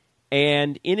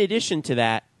 And in addition to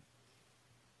that,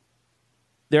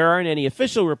 there aren't any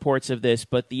official reports of this,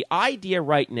 but the idea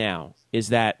right now is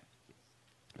that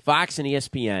Fox and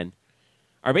ESPN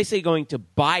are basically going to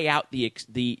buy out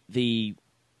the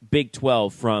Big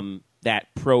 12 from that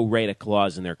pro rata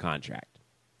clause in their contract,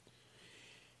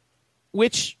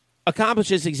 which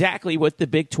accomplishes exactly what the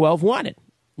Big 12 wanted.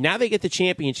 Now they get the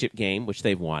championship game, which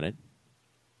they've wanted,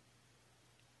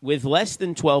 with less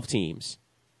than 12 teams,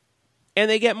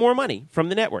 and they get more money from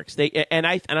the networks. And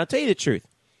I'll tell you the truth.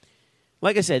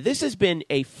 Like I said, this has been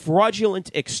a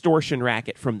fraudulent extortion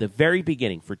racket from the very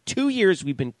beginning. For 2 years,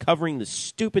 we've been covering the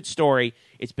stupid story.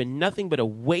 It's been nothing but a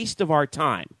waste of our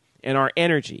time and our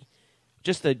energy.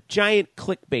 Just a giant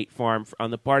clickbait farm on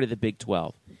the part of the Big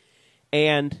 12.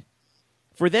 And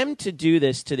for them to do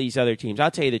this to these other teams,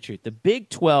 I'll tell you the truth. The Big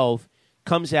 12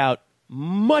 comes out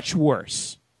much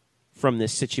worse from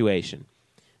this situation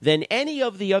than any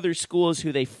of the other schools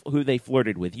who they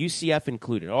flirted with, UCF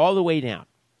included, all the way down.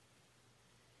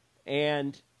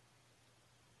 And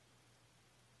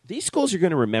these schools are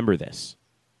going to remember this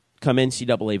come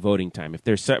NCAA voting time if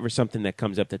there's ever something that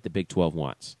comes up that the Big 12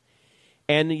 wants.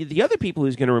 And the other people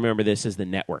who's going to remember this is the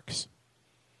networks.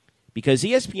 Because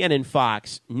ESPN and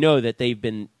Fox know that they've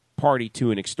been party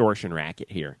to an extortion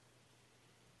racket here.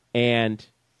 And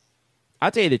I'll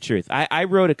tell you the truth. I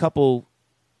wrote a couple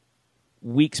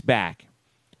weeks back,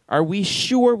 are we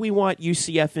sure we want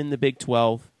UCF in the Big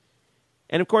 12?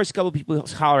 And, of course, a couple of people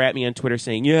holler at me on Twitter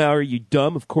saying, yeah, are you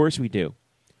dumb? Of course we do.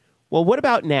 Well, what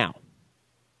about now?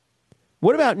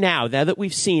 What about now that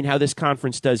we've seen how this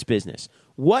conference does business?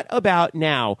 What about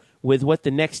now with what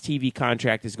the next TV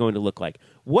contract is going to look like?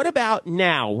 What about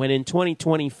now when in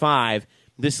 2025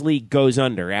 this league goes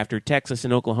under after Texas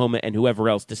and Oklahoma and whoever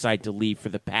else decide to leave for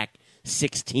the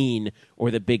Pac-16 or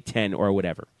the Big Ten or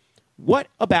whatever? What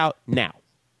about now?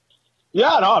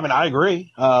 Yeah, no, I mean, I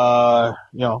agree. I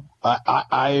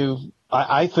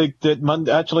think that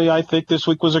I think this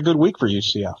week was a good week for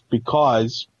UCF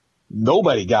because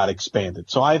nobody got expanded.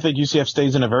 So I think UCF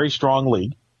stays in a very strong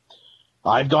league.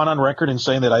 I've gone on record in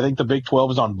saying that I think the Big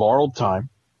 12 is on borrowed time.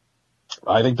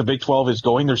 I think the Big 12 is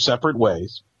going their separate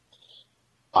ways.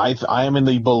 I am in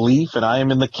the belief and I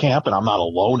am in the camp, and I'm not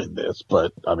alone in this,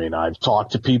 but I mean, I've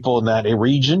talked to people in that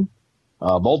region,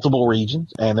 multiple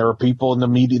regions, and there are people in the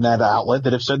media, in that outlet,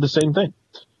 that have said the same thing.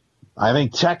 I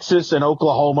think Texas and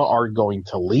Oklahoma are going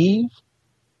to leave.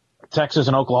 Texas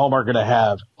and Oklahoma are going to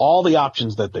have all the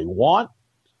options that they want.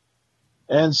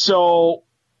 And so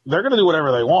they're going to do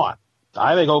whatever they want.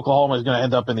 I think Oklahoma is going to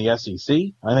end up in the SEC.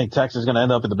 I think Texas is going to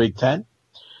end up in the Big Ten.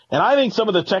 And I think some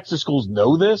of the Texas schools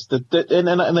know this, and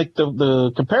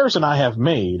the comparison I have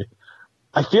made,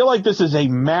 I feel like this is a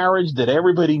marriage that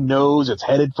everybody knows it's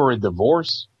headed for a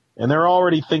divorce, and they're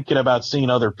already thinking about seeing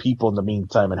other people in the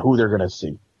meantime and who they're going to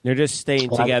see. They're just staying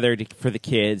together for the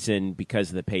kids and because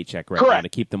of the paycheck right now to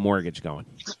keep the mortgage going.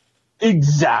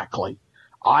 Exactly.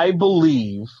 I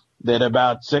believe that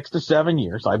about 6 to 7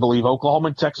 years, I believe Oklahoma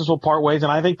and Texas will part ways,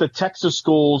 and I think the Texas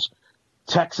schools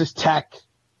Texas Tech,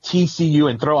 TCU,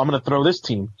 and I'm going to throw this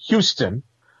team, Houston,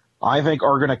 I think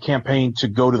are going to campaign to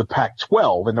go to the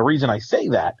Pac-12. And the reason I say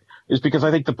that is because I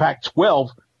think the Pac-12,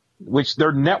 which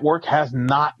their network has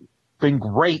not been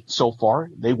great so far,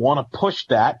 they want to push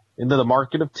that into the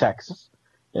market of Texas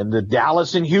and the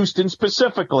Dallas and Houston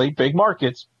specifically, big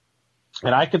markets.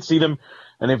 And I could see them.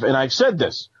 And I've said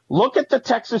this, look at the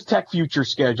Texas Tech future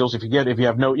schedules. If you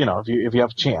have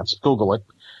a chance, Google it.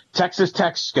 Texas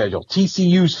Tech's schedule,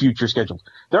 TCU's future schedules.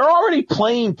 They're already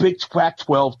playing big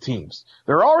Pac-12 teams.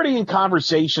 They're already in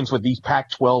conversations with these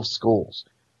Pac-12 schools.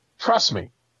 Trust me.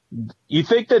 You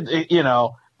think that,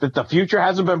 that the future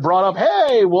hasn't been brought up?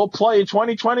 Hey, we'll play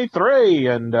 2023.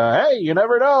 And, hey, you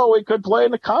never know. We could play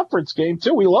in the conference game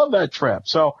too. We love that trip.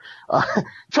 So,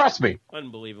 trust me.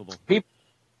 Unbelievable.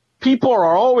 People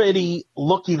are already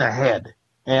looking ahead.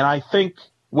 And I think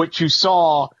what you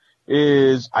saw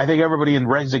is I think everybody in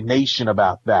resignation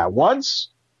about that. Once,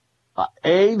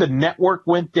 the network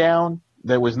went down,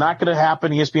 that was not going to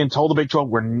happen. ESPN told the Big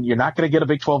 12, you're not going to get a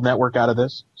Big 12 network out of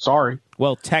this. Sorry.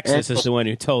 Well, Texas is the one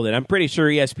who told it. I'm pretty sure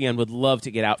ESPN would love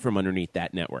to get out from underneath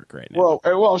that network right now.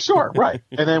 Well, sure, right.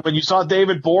 And then when you saw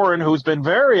David Boren, who's been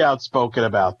very outspoken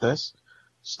about this,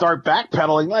 start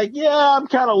backpedaling like, yeah, I'm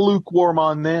kind of lukewarm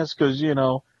on this because,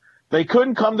 they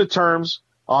couldn't come to terms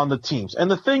on the teams. And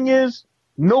the thing is,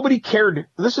 nobody cared.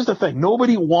 This is the thing.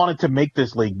 Nobody wanted to make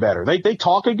this league better. They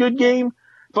talk a good game.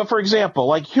 But, for example,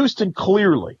 like Houston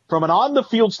clearly, from an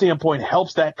on-the-field standpoint,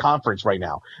 helps that conference right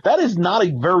now. That is not a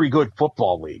very good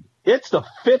football league. It's the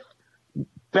 5th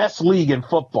best league in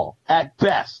football, at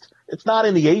best. It's not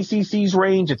in the ACC's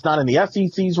range. It's not in the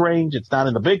SEC's range. It's not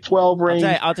in the Big 12 range.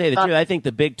 I'll tell you the truth. I think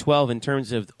the Big 12, in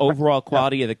terms of overall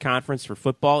quality of the conference for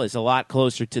football, is a lot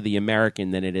closer to the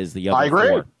American than it is the other I agree.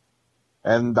 four.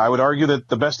 And I would argue that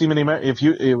the best team in the if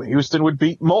Houston would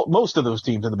beat most of those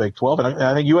teams in the Big 12, and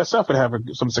I think USF would have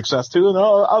some success too, and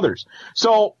others.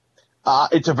 So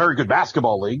it's a very good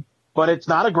basketball league, but it's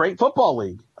not a great football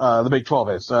league. The Big 12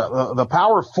 is. The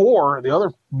Power Four, the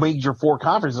other major 4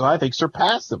 conferences, I think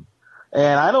surpass them,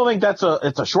 and I don't think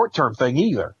it's a short-term thing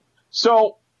either.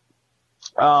 So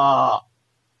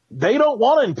they don't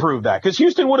want to improve that because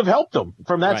Houston would have helped them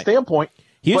from that standpoint.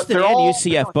 Houston and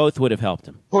UCF both would have helped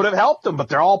him. But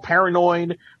they're all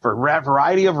paranoid for a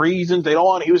variety of reasons. They don't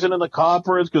want Houston in the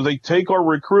conference because they take our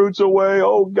recruits away.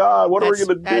 Oh, God, what are we going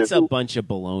to do? That's a bunch of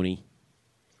baloney.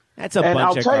 That's a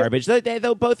bunch of garbage.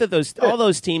 Both of those, all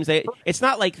those teams, it's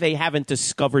not like they haven't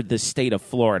discovered the state of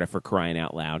Florida, for crying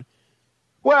out loud.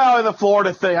 Well, in the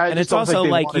Florida thing, and it's also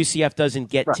like UCF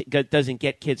doesn't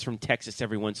get kids from Texas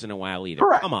every once in a while either.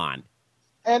 Correct. Come on.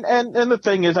 And the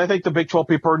thing is, I think the Big 12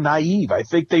 people are naive. I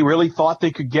think they really thought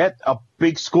they could get a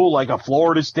big school like a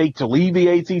Florida State to leave the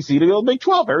ACC to go to the Big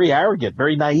 12. Very arrogant,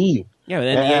 very naive. Yeah, but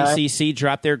then the ACC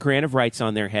dropped their grant of rights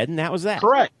on their head, and that was that.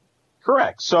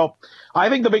 Correct. So I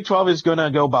think the Big 12 is going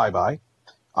to go bye-bye.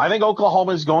 I think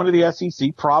Oklahoma is going to the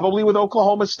SEC, probably with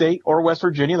Oklahoma State or West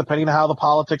Virginia, depending on how the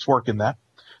politics work in that.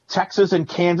 Texas and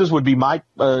Kansas would be my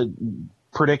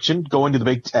prediction going to the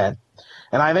Big 10.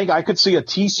 And I think I could see a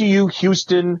TCU,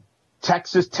 Houston,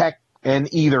 Texas Tech,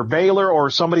 and either Baylor or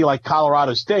somebody like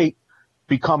Colorado State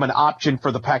become an option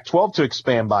for the Pac-12 to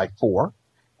expand by 4.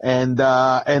 And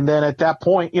then at that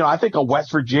point, I think a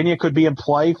West Virginia could be in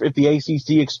play if the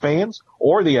ACC expands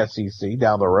or the SEC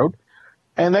down the road.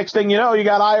 And next thing you know, you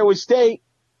got Iowa State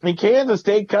and Kansas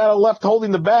State kind of left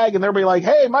holding the bag, and they'll be like,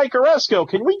 "Hey, Mike Oresco,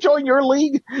 can we join your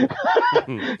league?"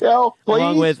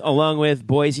 Please. Along with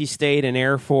Boise State and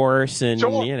Air Force, and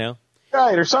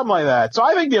right, or something like that. So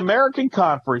I think the American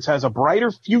Conference has a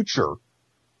brighter future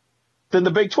than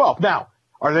the Big 12. Now,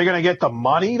 are they going to get the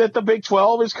money that the Big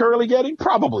 12 is currently getting?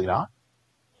 Probably not.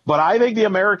 But I think the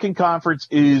American Conference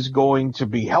is going to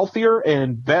be healthier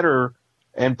and better,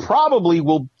 and probably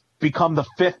will become the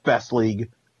 5th best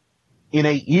league in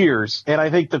 8 years. And I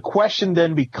think the question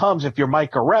then becomes, if you're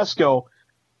Mike Oresco,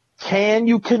 can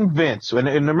you convince, and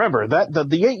remember that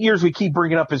the 8 years we keep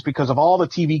bringing up is because of all the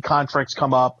TV contracts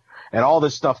come up and all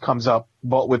this stuff comes up,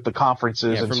 but with the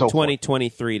conferences and so forth. From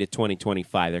 2023 to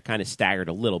 2025, they're kind of staggered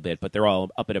a little bit, but they're all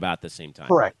up at about the same time.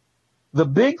 Correct. The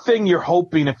big thing you're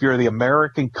hoping if you're the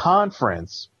American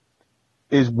Conference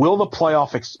is, will the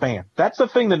playoff expand? That's the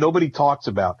thing that nobody talks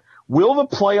about. Will the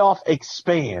playoff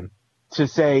expand to,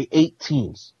 say, 8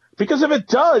 teams? Because if it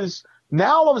does,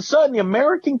 now all of a sudden the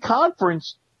American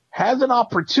Conference has an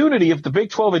opportunity, if the Big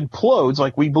 12 implodes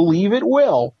like we believe it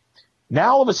will,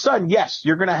 now all of a sudden, yes,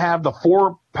 you're going to have the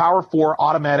Power 4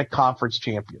 automatic conference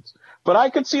champions. But I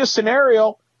could see a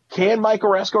scenario, can Mike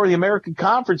Oresco or the American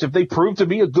Conference, if they prove to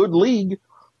be a good league,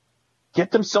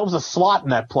 get themselves a slot in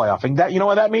that playoff. And that, you know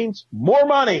what that means? More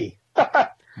money.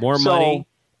 More money.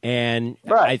 And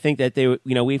right. I think that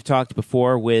we've talked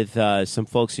before with some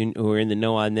folks who are in the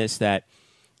know on this that,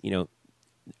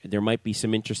 there might be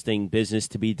some interesting business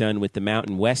to be done with the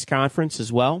Mountain West Conference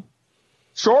as well.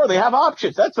 Sure, they have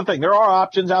options. That's the thing. There are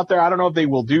options out there. I don't know if they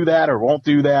will do that or won't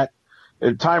do that.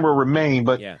 Time will remain.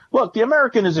 But Look, the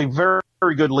American is a very,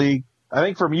 very good league. I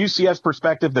think from UCF's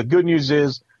perspective, the good news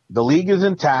is the league is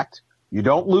intact. You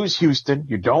don't lose Houston.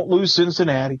 You don't lose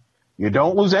Cincinnati. You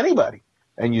don't lose anybody.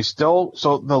 And so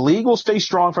the league will stay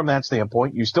strong from that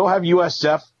standpoint. You still have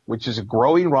USF, which is a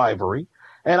growing rivalry.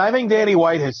 And I think Danny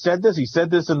White has said this. He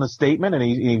said this in the statement, and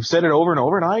he said it over and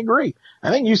over, and I agree. I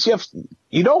think UCF,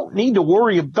 you don't need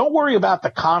to don't worry about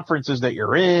the conferences that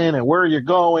you're in and where you're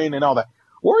going and all that.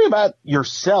 Worry about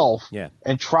yourself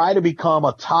and try to become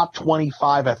a top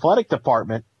 25 athletic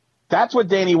department. That's what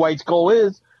Danny White's goal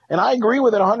is, and I agree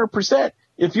with it 100%.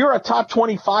 If you're a top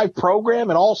 25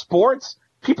 program in all sports,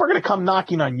 people are going to come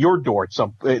knocking on your door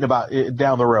down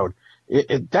the road.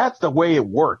 That's the way it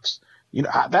works.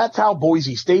 That's how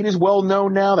Boise State is well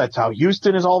known now. That's how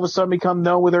Houston has all of a sudden become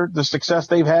known with the success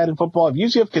they've had in football. If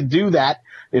UCF can do that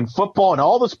in football and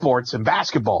all the sports and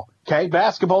basketball,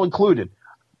 basketball included,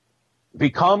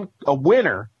 become a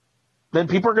winner, then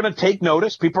people are going to take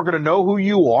notice. People are going to know who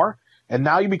you are. And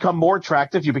now you become more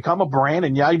attractive. You become a brand,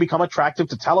 and now you become attractive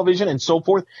to television and so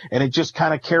forth. And it just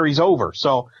kind of carries over.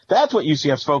 So that's what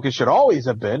UCF's focus should always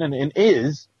have been and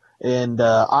is. And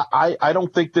I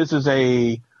don't think this is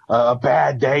a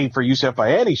bad day for UCF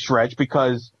by any stretch,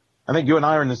 because I think you and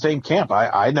I are in the same camp.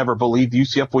 I never believed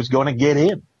UCF was going to get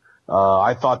in.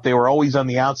 I thought they were always on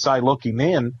the outside looking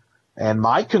in. And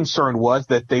my concern was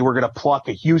that they were going to pluck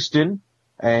a Houston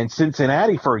and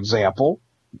Cincinnati, for example,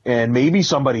 and maybe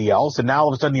somebody else. And now all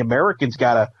of a sudden the Americans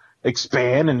got to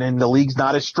expand and the league's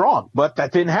not as strong. But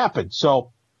that didn't happen.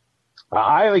 So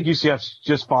I think UCF's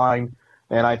just fine.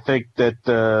 And I think that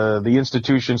the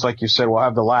institutions, like you said, will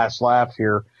have the last laugh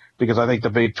here, because I think the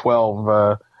Big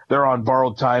 12, they're on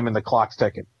borrowed time and the clock's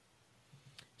ticking.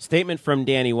 Statement from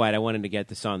Danny White. I wanted to get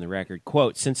this on the record.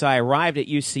 Quote, "Since I arrived at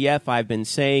UCF, I've been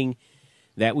saying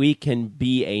that we can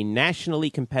be a nationally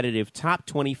competitive top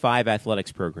 25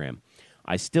 athletics program.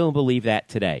 I still believe that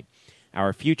today.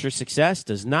 Our future success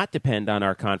does not depend on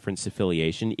our conference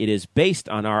affiliation. It is based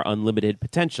on our unlimited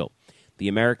potential. The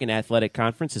American Athletic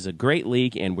Conference is a great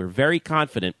league, and we're very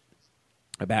confident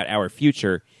about our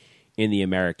future in the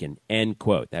American." End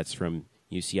quote. That's from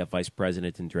UCF Vice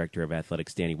President and Director of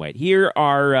Athletics Danny White. Here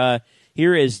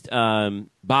is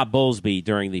Bob Bowlesby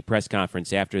during the press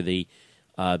conference after the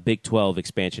Big 12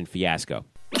 expansion fiasco.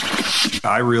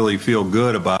 I really feel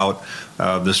good about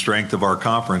the strength of our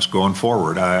conference going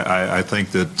forward. I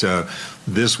think that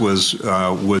this was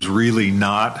really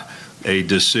not a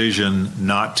decision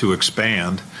not to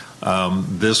expand.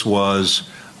 This was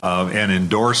an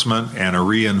endorsement and a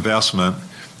reinvestment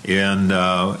in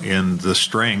the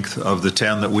strength of the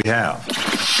 10 that we have.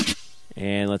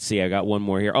 And let's see, I got one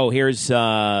more here. Oh, here's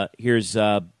David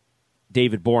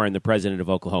Boren, the president of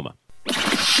Oklahoma.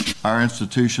 Our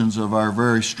institutions of our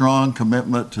very strong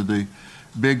commitment to the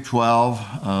Big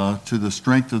 12, to the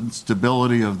strength and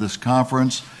stability of this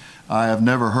conference. I have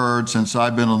never heard, since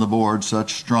I've been on the board,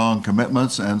 such strong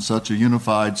commitments and such a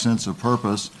unified sense of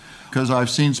purpose, because I've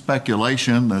seen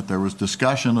speculation that there was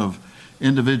discussion of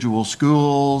individual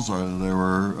schools, or there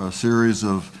were a series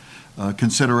of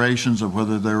considerations of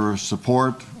whether there were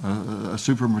support, a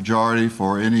supermajority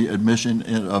for any admission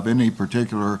of any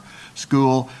particular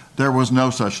school. There was no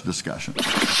such discussion.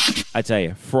 I tell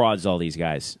you, frauds, all these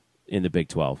guys in the Big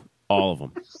 12, all of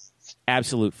them,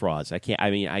 absolute frauds.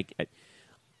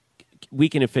 We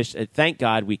can thank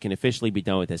God we can officially be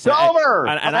done with this. Over.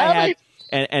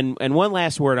 And one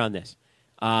last word on this.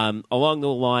 Along the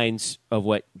lines of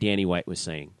what Danny White was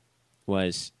saying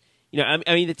was, the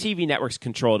TV networks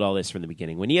controlled all this from the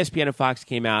beginning. When ESPN and Fox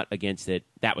came out against it,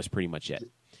 that was pretty much it.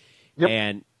 Yep.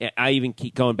 And I even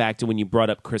keep going back to when you brought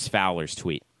up Chris Fowler's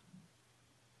tweet,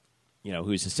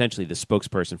 who's essentially the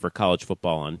spokesperson for college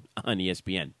football on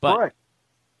ESPN. But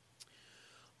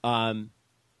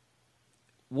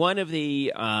one of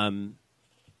the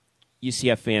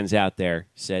UCF fans out there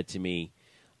said to me,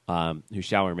 who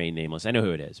shall remain nameless, I know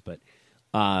who it is, but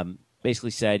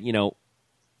basically said,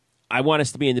 I want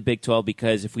us to be in the Big 12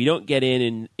 because if we don't get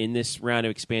in this round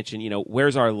of expansion,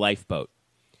 where's our lifeboat?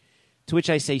 To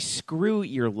which I say, screw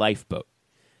your lifeboat.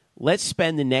 Let's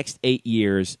spend the next 8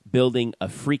 years building a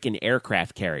freaking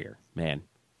aircraft carrier, man.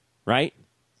 Right?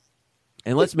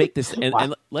 And let's make this,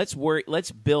 and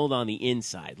let's build on the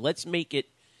inside. Let's make it,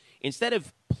 instead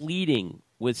of pleading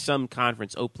with some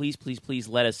conference, oh, please, please, please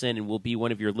let us in and we'll be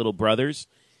one of your little brothers,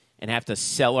 and have to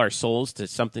sell our souls to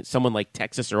someone like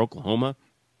Texas or Oklahoma.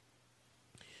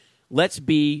 Let's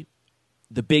be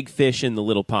the big fish in the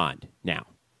little pond now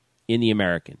in the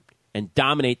American and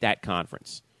dominate that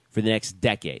conference for the next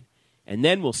decade. And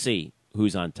then we'll see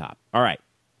who's on top. All right.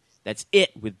 That's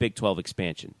it with Big 12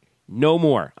 expansion. No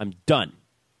more. I'm done.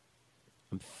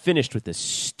 I'm finished with this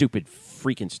stupid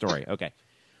freaking story. Okay.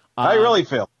 I really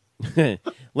feel.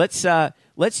 Let's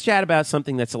chat about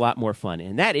something that's a lot more fun,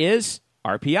 and that is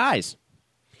RPIs.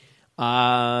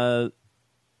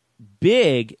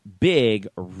 Big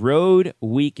road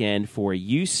weekend for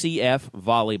UCF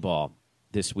volleyball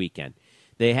this weekend.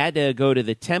 They had to go to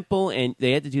the Temple, and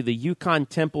they had to do the UConn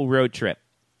Temple road trip.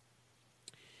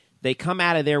 They come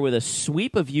out of there with a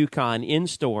sweep of UConn in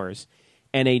Stores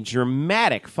and a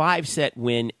dramatic 5-set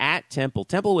win at Temple.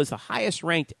 Temple was the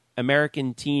highest-ranked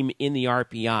American team in the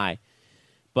RPI,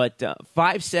 but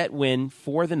 5-set win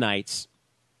for the Knights,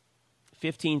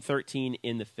 15-13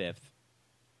 in the fifth.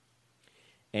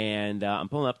 And I'm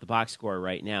pulling up the box score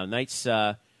right now. Knights,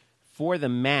 for the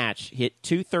match, hit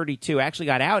 232. Actually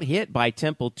got out-hit by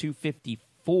Temple,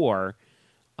 254.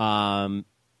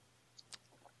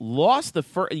 Lost the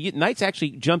first. Knights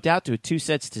actually jumped out to a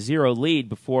 2-0 lead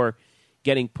before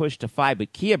getting pushed to 5.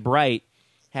 But Kia Bright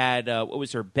had what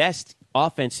was her best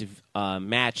offensive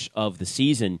match of the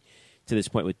season to this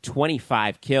point with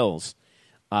 25 kills.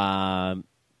 Taylor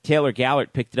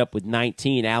Gallert picked it up with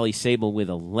 19. Allie Sable with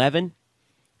 11.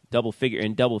 Double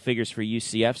figures for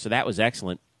UCF, so that was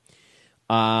excellent.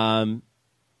 And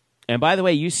by the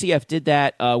way, UCF did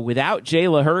that without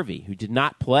Jayla Hervey, who did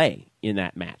not play in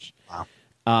that match.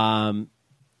 Wow.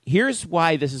 Here's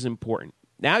why this is important.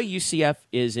 Now UCF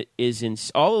is in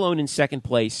all alone in second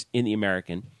place in the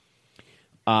American.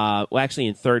 Well, actually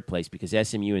in third place because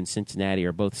SMU and Cincinnati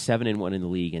are both 7-1 in the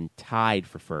league and tied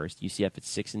for first. UCF at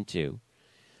 6-2,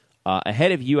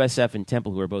 ahead of USF and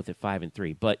Temple, who are both at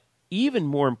 5-3. But even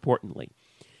more importantly,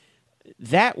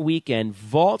 that weekend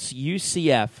vaults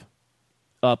UCF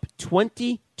up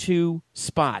 22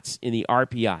 spots in the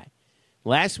RPI.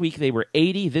 Last week they were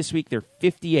 80. This week they're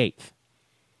 58th.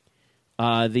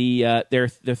 Their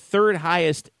third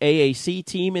highest AAC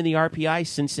team in the RPI,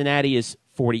 Cincinnati, is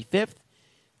 45th.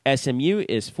 SMU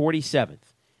is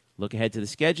 47th. Look ahead to the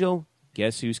schedule.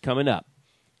 Guess who's coming up?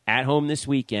 At home this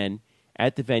weekend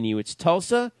at the venue. It's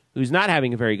Tulsa, who's not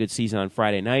having a very good season on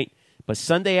Friday night. But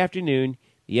Sunday afternoon,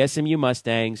 the SMU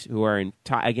Mustangs, who are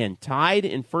tied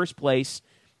in first place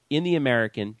in the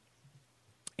American,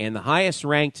 and the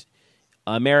highest-ranked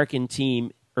American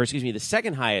team, the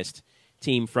second highest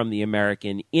team from the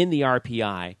American in the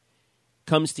RPI,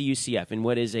 comes to UCF in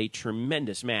what is a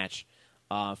tremendous match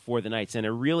for the Knights, and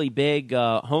a really big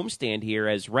homestand here.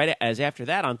 As after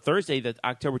that on Thursday,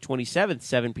 October 27th,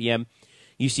 7 p.m.,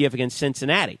 UCF against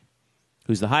Cincinnati,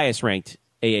 who's the highest-ranked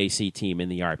AAC team in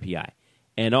the RPI,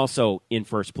 and also in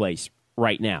first place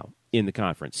right now in the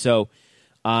conference. So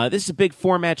this is a big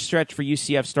 4-match stretch for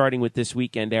UCF starting with this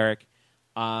weekend, Eric.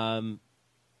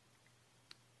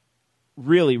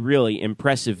 Really, really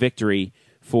impressive victory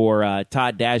for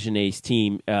Todd Dagenet's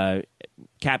team,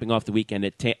 capping off the weekend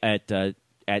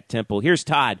at Temple. Here's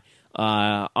Todd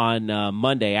on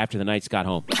Monday after the Knights got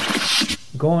home.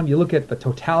 You look at the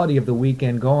totality of the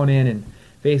weekend, going in and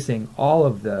facing all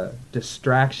of the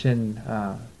distraction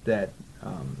that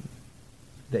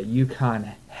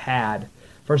UConn had.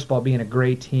 First of all, being a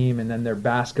great team, and then their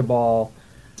basketball,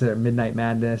 their Midnight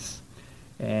Madness,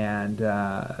 and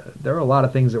there were a lot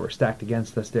of things that were stacked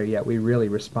against us there, yet we really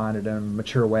responded in a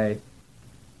mature way.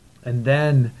 And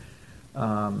then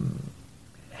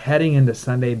heading into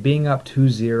Sunday, being up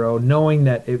 2-0, knowing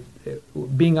that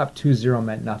being up 2-0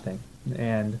 meant nothing.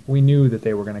 And we knew that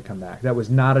they were going to come back. That was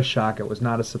not a shock. It was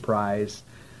not a surprise.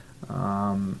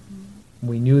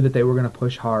 We knew that they were going to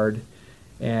push hard,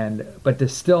 but to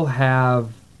still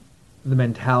have the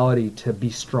mentality to be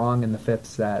strong in the fifth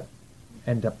set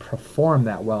and to perform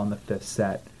that well in the fifth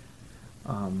set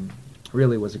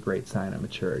really was a great sign of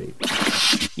maturity.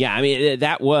 Yeah, I mean,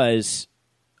 that was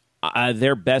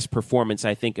their best performance,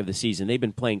 I think, of the season. They've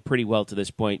been playing pretty well to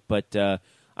this point, but I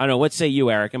don't know. What say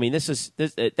you, Eric? I mean, that's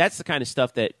the kind of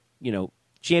stuff that,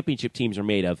 championship teams are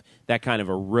made of, that kind of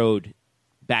a road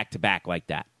back-to-back like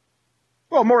that.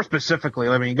 Well, more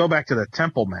specifically, go back to the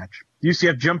Temple match.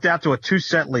 UCF jumped out to a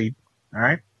 2-set lead, all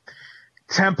right?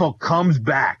 Temple comes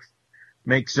back,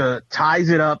 ties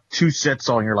it up 2 sets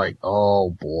all, and you're like,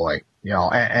 oh, boy.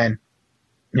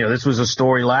 This was a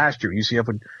story last year. UCF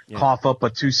would cough up a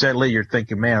 2-set lead. You're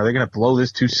thinking, man, are they going to blow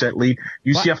this 2-set lead?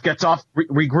 UCF gets off,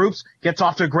 regroups, gets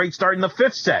off to a great start in the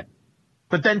 5th set.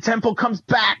 But then Temple comes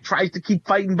back, tries to keep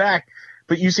fighting back.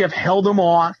 But UCF held them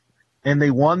off, and they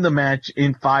won the match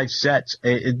in 5 sets.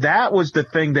 That was the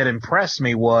thing that impressed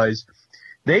me, was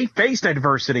they faced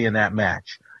adversity in that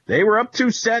match. They were up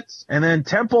 2 sets, and then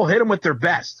Temple hit them with their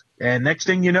best. And next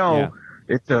thing you know,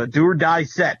 it's a do-or-die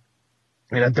set.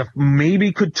 And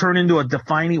maybe could turn into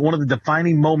one of the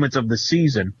defining moments of the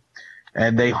season.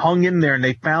 And they hung in there, and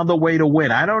they found a way to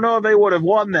win. I don't know if they would have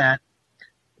won that,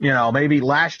 maybe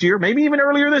last year, maybe even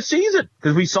earlier this season,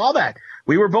 because we saw that.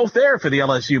 We were both there for the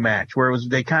LSU match, where it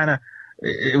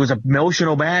was an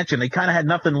emotional match, and they kind of had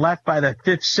nothing left by the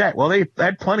 5th set. Well, they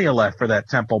had plenty of left for that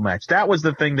Temple match. That was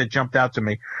the thing that jumped out to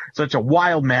me. Such a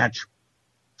wild match,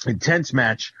 intense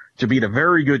match, to beat a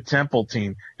very good Temple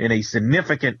team in a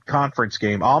significant conference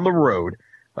game on the road.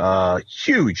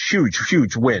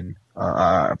 Huge win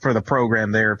for the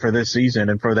program there for this season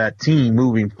and for that team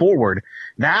moving forward.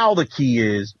 Now the key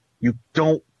is you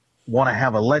don't want to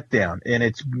have a letdown. And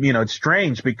it's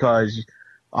strange because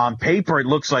on paper it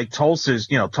looks like Tulsa's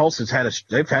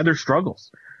they've had their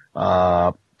struggles.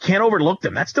 Can't overlook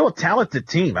them. That's still a talented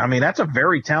team. I mean, that's a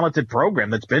very talented program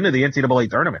that's been to the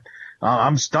NCAA tournament.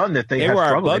 I'm stunned that they have were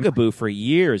struggled. Our bugaboo for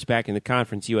years back in the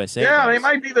Conference USA. Yeah,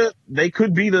 days. they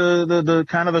could be the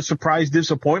kind of the surprise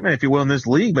disappointment, if you will, in this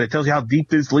league, but it tells you how deep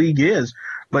this league is.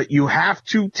 But you have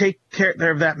to take care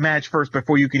of that match first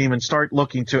before you can even start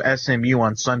looking to SMU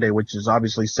on Sunday, which is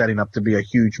obviously setting up to be a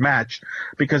huge match,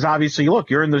 because obviously, look,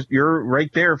 you're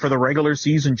right there for the regular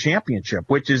season championship,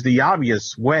 which is the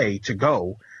obvious way to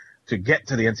go to get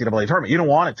to the NCAA tournament. You don't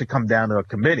want it to come down to a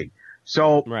committee.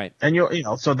 So, right. And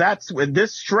so that's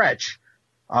this stretch,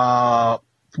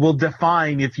 will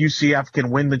define if UCF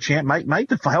can win the might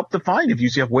help define if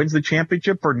UCF wins the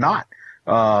championship or not.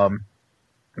 A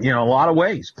lot of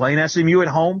ways. Playing SMU at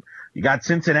home. You got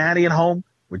Cincinnati at home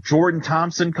with Jordan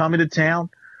Thompson coming to town.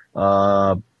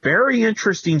 Very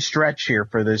interesting stretch here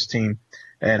for this team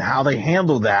and how they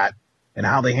handle that and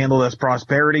how they handle this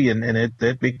prosperity and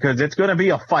it because it's going to be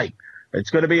a fight. It's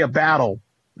going to be a battle.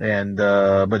 And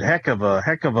but heck of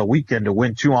a weekend to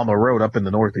win 2 on the road up in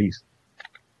the Northeast.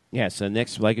 Yeah, so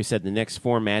like I said, the next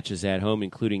 4 matches at home,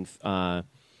 including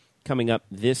coming up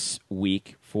this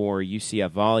week for UCF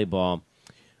volleyball.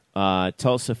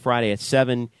 Tulsa Friday at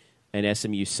 7 and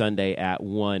SMU Sunday at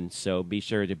 1. So be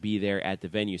sure to be there at the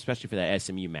venue, especially for that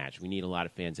SMU match. We need a lot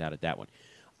of fans out at that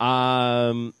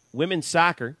one. Women's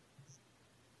soccer.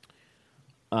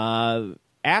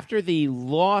 After the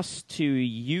loss to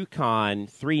UConn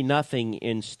 3-0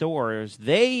 in Stores,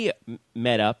 they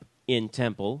met up in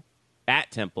Temple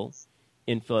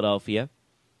in Philadelphia,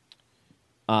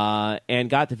 and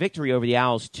got the victory over the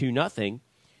Owls 2-0.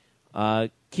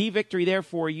 Key victory there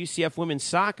for UCF women's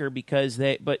soccer because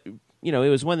it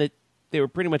was one that they were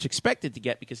pretty much expected to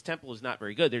get because Temple is not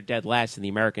very good. They're dead last in the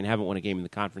American, haven't won a game in the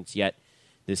conference yet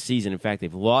this season. In fact,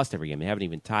 they've lost every game. They haven't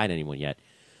even tied anyone yet.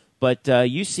 But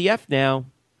UCF now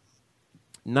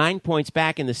 9 points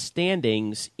back in the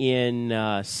standings in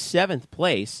 7th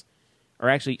place. Or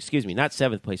actually, excuse me, not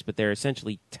 7th place, but they're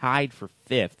essentially tied for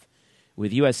 5th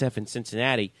with USF and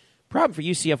Cincinnati. Problem for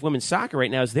UCF women's soccer right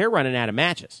now is they're running out of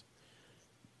matches.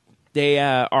 They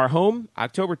are home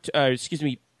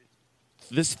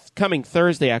this coming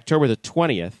Thursday, October the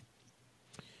 20th,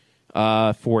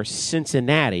 for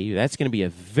Cincinnati. That's going to be a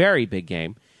very big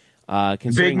game.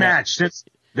 Big match.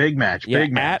 Big match.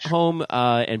 At home,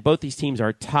 and both these teams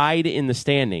are tied in the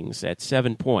standings at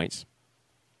 7 points.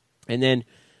 And then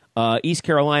East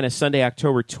Carolina, Sunday,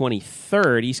 October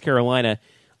 23rd. East Carolina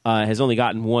has only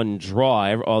gotten 1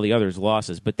 draw. All the others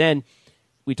losses. But then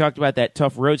we talked about that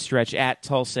tough road stretch at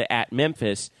Tulsa, at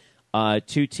Memphis.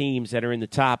 2 teams that are in the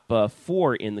top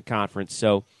 4 in the conference.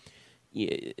 So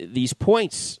these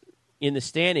points in the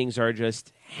standings are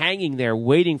just hanging there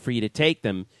waiting for you to take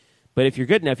them. But if you're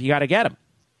good enough, you got to get them.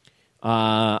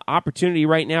 Opportunity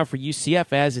right now for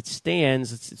UCF as it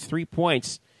stands, it's 3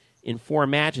 points in 4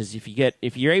 matches.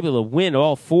 If you're able to win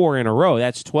all 4 in a row,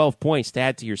 that's 12 points to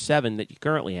add to your 7 that you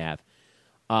currently have.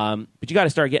 But you got to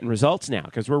start getting results now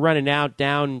because we're running out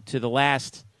down to the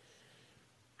last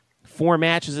 4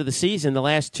 matches of the season, the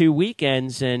last 2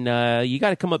 weekends, and you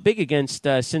got to come up big against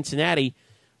Cincinnati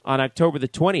on October the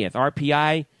 20th.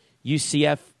 RPI,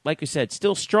 UCF, like I said,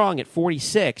 still strong at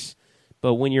 46,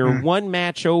 but when you're 1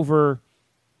 match over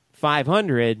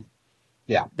 500,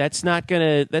 that's not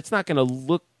gonna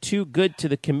look too good to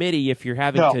the committee if you're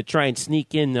having to try and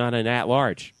sneak in on an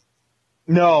at-large.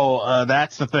 No,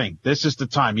 that's the thing. This is the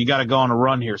time. You got to go on a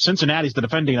run here. Cincinnati's the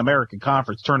defending American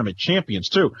Conference Tournament champions,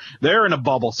 too. They're in a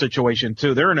bubble situation,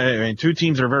 too. They're in 2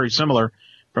 teams that are very similar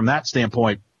from that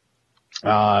standpoint.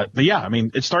 But yeah, I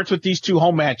mean, it starts with these two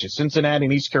home matches, Cincinnati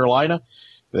and East Carolina.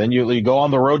 Then you go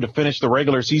on the road to finish the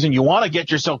regular season. You want to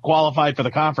get yourself qualified for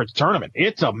the conference tournament.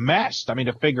 It's a mess. I mean,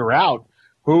 to figure out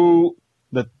who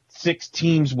the 6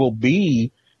 teams will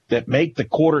be that make the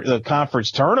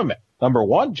conference tournament. Number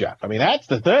one, Jeff. I mean, that's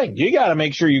the thing. You got to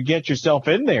make sure you get yourself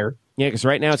in there. Yeah, because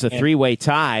right now it's a 3-way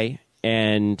tie,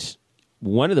 and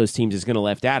one of those teams is going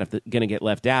to get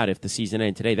left out if the season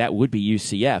ended today. That would be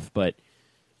UCF, but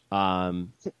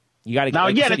you got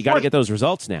to get those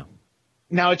results now.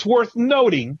 Now, it's worth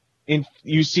noting in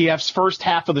UCF's first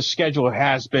half of the schedule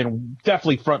has been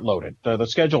definitely front-loaded. The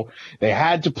schedule, they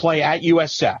had to play at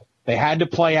USF. They had to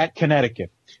play at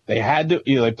Connecticut. They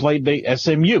played the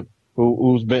SMU,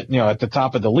 who's been, at the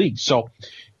top of the league. So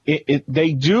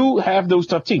they do have those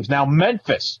tough teams. Now,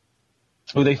 Memphis,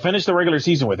 who they finished the regular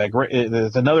season with,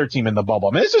 there's another team in the bubble.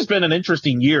 I mean, this has been an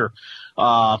interesting year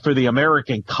for the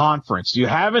American Conference. You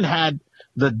haven't had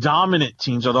the dominant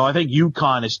teams, although I think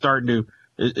UConn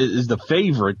is the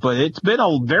favorite, but it's been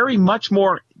a very much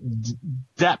more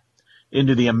depth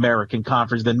into the American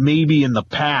Conference than maybe in the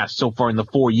past so far in the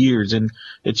 4 years. And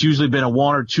it's usually been a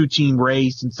 1 or 2 team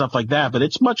race and stuff like that, but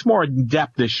it's much more in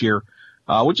depth this year,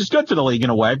 which is good for the league in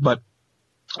a way. But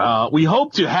we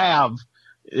hope to have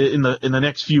in the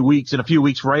next few weeks,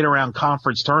 right around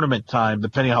conference tournament time,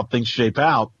 depending on how things shape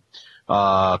out,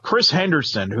 Chris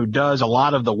Henderson, who does a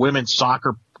lot of the women's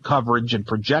soccer coverage and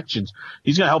projections,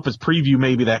 he's going to help us preview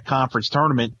maybe that conference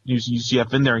tournament, use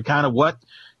UCF in there, and kind of what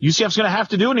UCF's going to have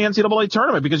to do in the NCAA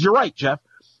tournament. Because you're right, Jeff.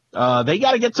 They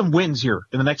got to get some wins here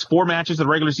in the next 4 matches of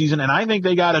the regular season, and I think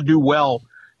they got to do well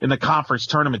in the conference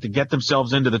tournament to get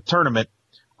themselves into the tournament.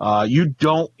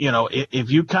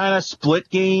 If you kind of split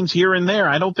games here and there,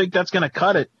 I don't think that's going to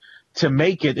cut it to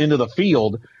make it into the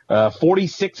field.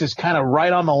 46 is kind of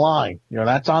right on the line.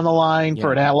 That's on the line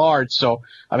for an at-large. So,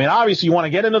 I mean, obviously you want to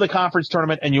get into the conference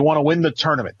tournament and you want to win the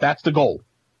tournament. That's the goal.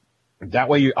 That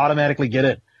way you automatically get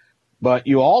in. But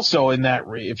you also,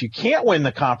 if you can't win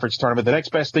the conference tournament, the next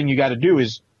best thing you got to do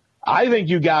is, I think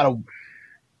you got to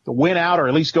win out or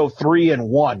at least go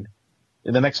 3-1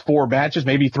 in the next 4 matches,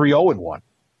 maybe 3-0-1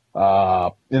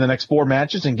 in the next 4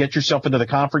 matches, and get yourself into the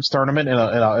conference tournament in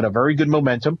a very good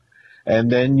momentum.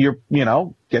 And then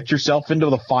get yourself into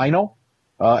the final,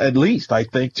 at least, I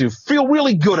think, to feel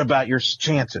really good about your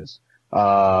chances.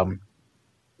 So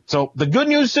the good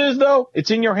news is, though,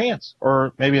 it's in your hands,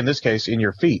 or maybe in this case, in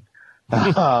your feet.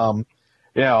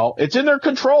 It's in their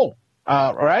control,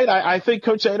 right? I think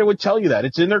Coach Ada would tell you that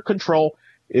it's in their control.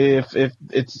 If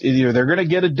it's either they're going to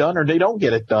get it done or they don't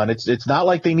get it done. It's not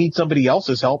like they need somebody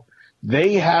else's help.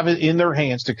 They have it in their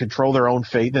hands to control their own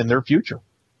fate and their future.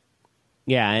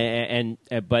 Yeah,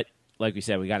 but like we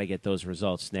said, we got to get those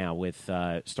results now with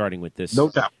starting with this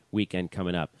weekend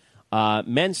coming up.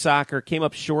 Men's soccer came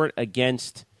up short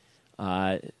against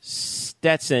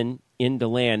Stetson in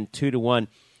DeLand, 2-1.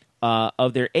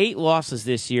 Of their 8 losses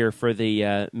this year for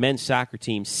the men's soccer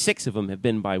team, 6 of them have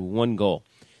been by 1 goal.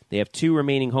 They have 2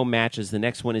 remaining home matches. The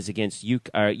next one is against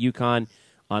UConn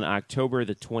on October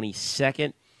the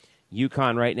 22nd.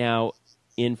 UConn right now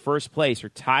in first place, or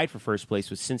tied for first place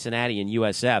with Cincinnati and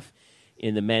USF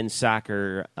in the men's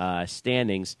soccer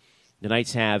standings. The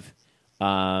Knights have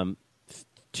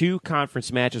 2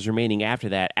 conference matches remaining after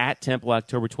that, at Temple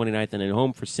October 29th and at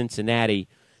home for Cincinnati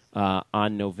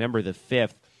on November the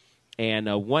 5th. And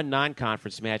 1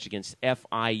 non-conference match against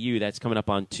FIU. That's coming up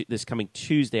on this coming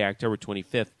Tuesday, October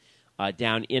 25th,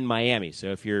 down in Miami. So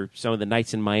if you're some of the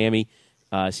Knights in Miami,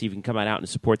 see if you can come out and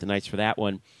support the Knights for that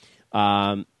one.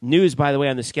 News, by the way,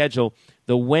 on the schedule,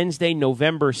 the Wednesday,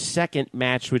 November 2nd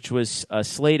match, which was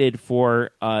slated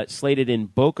in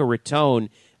Boca Raton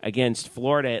against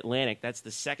Florida Atlantic. That's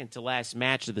the second to last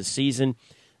match of the season.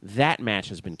 That match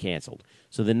has been canceled.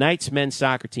 So the Knights men's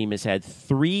soccer team has had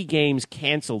 3 games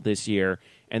canceled this year,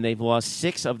 and they've lost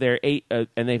 6 of their 8,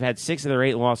 and they've had 6 of their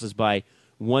 8 losses by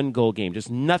 1 goal game. Just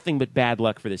nothing but bad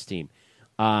luck for this team.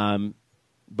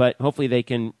 But hopefully they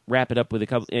can wrap it up with a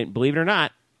couple. And believe it or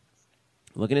not,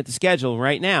 looking at the schedule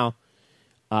right now,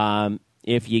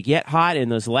 if you get hot in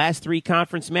those last 3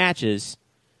 conference matches,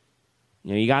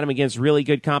 you got them against really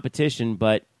good competition,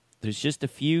 but there's just a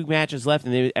few matches left,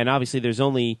 and obviously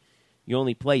you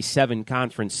only play 7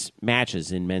 conference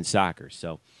matches in men's soccer.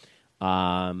 So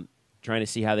trying to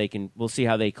see how we'll see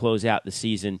how they close out the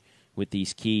season with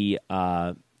these key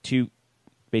 2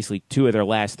 of their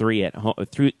last 3 at home,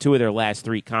 2 of their last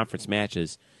 3 conference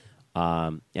matches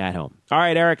at home. All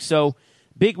right, Eric, so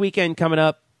big weekend coming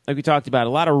up. Like we talked about, a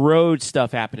lot of road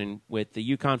stuff happening with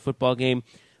the UConn football game.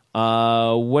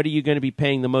 What are you going to be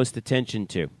paying the most attention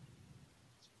to?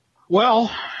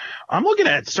 Well, I'm looking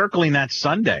at circling that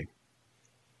Sunday.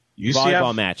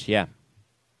 Volleyball match, yeah.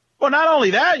 Well, not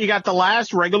only that, you got the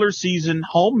last regular season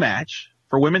home match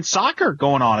for women's soccer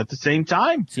going on at the same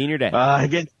time. Senior Day.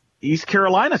 Against East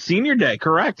Carolina, Senior Day,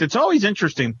 correct. It's always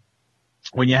interesting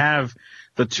when you have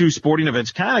the two sporting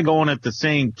events kind of going at the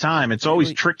same time. It's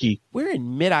always tricky. We're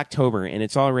in mid-October, and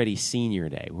it's already Senior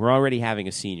Day. We're already having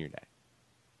a Senior Day.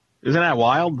 Isn't that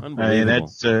wild?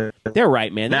 Unbelievable. They're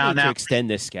right, man. They need to extend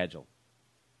this schedule.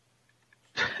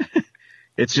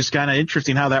 It's just kind of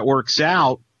interesting how that works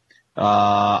out.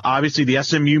 Obviously, the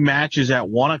SMU match is at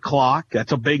 1 o'clock.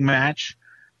 That's a big match.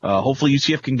 Hopefully,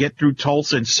 UCF can get through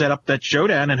Tulsa and set up that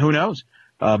showdown, and who knows,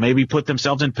 maybe put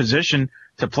themselves in position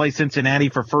to play Cincinnati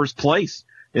for first place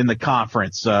in the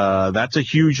conference. That's a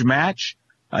huge match.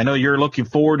 I know you're looking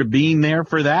forward to being there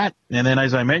for that. And then,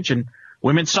 as I mentioned,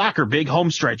 women's soccer, big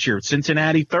home stretch here.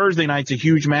 Cincinnati Thursday night's a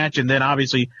huge match. And then,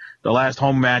 obviously, the last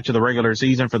home match of the regular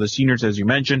season for the seniors, as you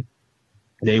mentioned.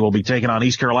 They will be taking on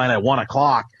East Carolina at 1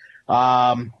 o'clock.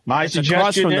 My it's suggestion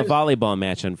across from is, the volleyball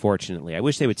match, unfortunately. I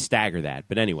wish they would stagger that,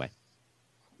 but anyway.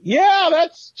 Yeah,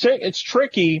 it's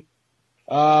tricky.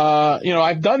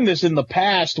 I've done this in the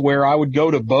past where I would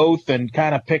go to both and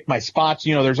kind of pick my spots.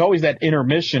 There's always that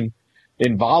intermission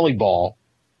in volleyball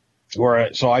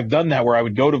so I've done that where I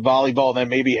would go to volleyball, then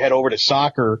maybe head over to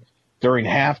soccer during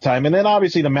halftime. And then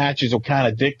obviously the matches will kind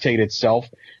of dictate itself,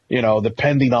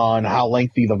 depending on how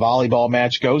lengthy the volleyball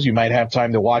match goes. You might have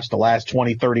time to watch the last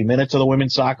 20, 30 minutes of the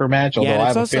women's soccer match.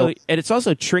 Yeah, it's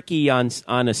also tricky on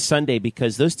a Sunday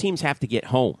because those teams have to get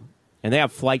home and they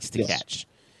have flights to catch.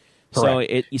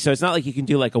 Correct. So it's not like you can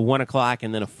do like a 1 o'clock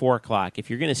and then a 4 o'clock. If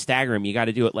you're going to stagger them, you got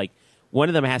to do it like one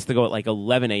of them has to go at like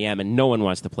 11 a.m. and no one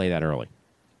wants to play that early.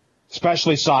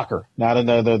 Especially soccer, not in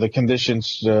the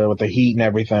conditions with the heat and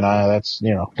everything. I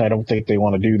don't think they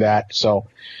want to do that. So,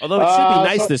 although it should be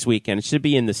nice this weekend, it should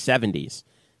be in the 70s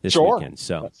this weekend.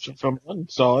 So that's the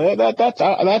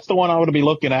one I would be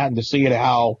looking at and to see it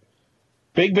how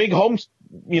big home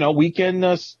weekend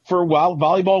for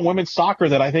volleyball and women's soccer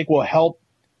that I think will help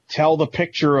tell the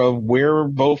picture of where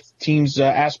both teams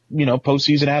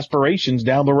postseason aspirations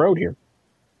down the road here.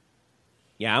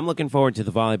 Yeah, I'm looking forward to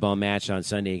the volleyball match on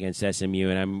Sunday against SMU,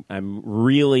 and I'm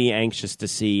really anxious to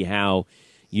see how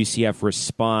UCF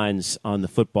responds on the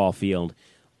football field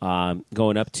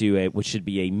going up to which should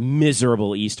be a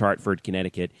miserable East Hartford,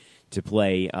 Connecticut, to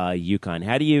play UConn.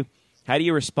 How do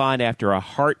you respond after a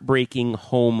heartbreaking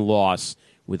home loss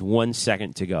with 1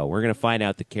 second to go? We're going to find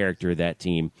out the character of that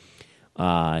team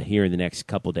here in the next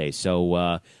couple days. So,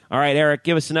 all right, Eric,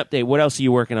 give us an update. What else are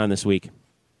you working on this week?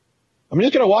 I'm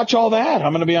just going to watch all that.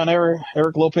 I'm going to be on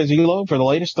Eric Lopez Elo for the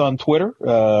latest on Twitter.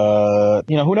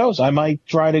 Who knows? I might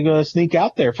try to sneak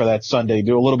out there for that Sunday,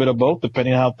 do a little bit of both,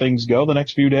 depending on how things go the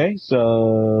next few days.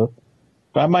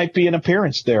 That might be an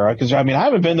appearance there because, I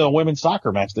haven't been to a women's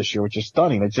soccer match this year, which is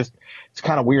stunning. It's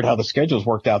kind of weird how the schedule's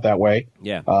worked out that way.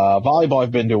 Yeah. Volleyball,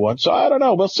 I've been to one. So I don't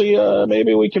know. We'll see.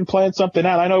 Maybe we can plan something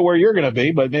out. I know where you're going to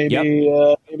be, but maybe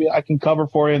I can cover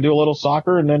for you and do a little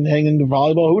soccer and then hang into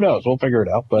volleyball. Who knows? We'll figure it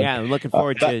out. But yeah, I'm looking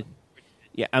forward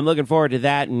I'm looking forward to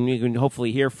that, and you can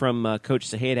hopefully hear from Coach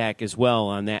Sahadak as well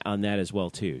on that as well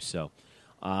too. So.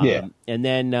 And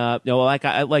then,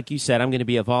 like you said, I'm going to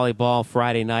be at volleyball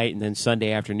Friday night and then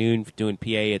Sunday afternoon doing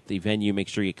PA at the venue. Make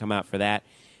sure you come out for that.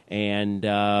 And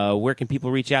where can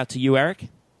people reach out to you, Eric?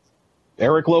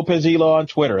 Eric Lopez Elo on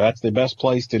Twitter. That's the best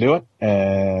place to do it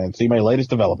and see my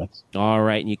latest developments. All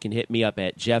right, and you can hit me up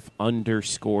at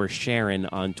Jeff_Sharon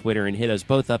on Twitter and hit us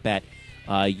both up at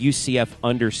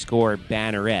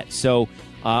UCF_Banneret. So,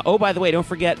 by the way, don't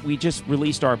forget, we just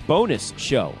released our bonus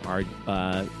show, our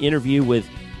interview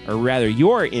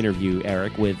your interview,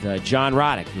 Eric, with John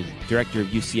Roddick, the director of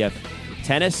UCF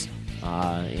Tennis,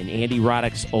 and Andy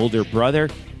Roddick's older brother.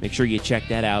 Make sure you check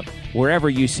that out wherever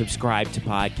you subscribe to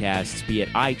podcasts, be it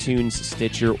iTunes,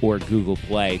 Stitcher, or Google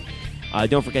Play.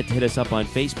 Don't forget to hit us up on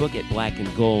Facebook at Black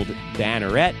and Gold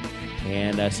Banneret,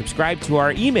 and subscribe to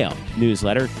our email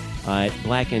newsletter at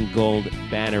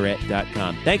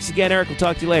blackandgoldbanneret.com. Thanks again, Eric. We'll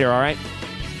talk to you later, all right?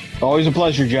 Always a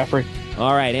pleasure, Jeffrey.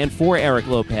 All right, and for Eric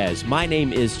Lopez, my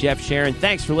name is Jeff Sharon.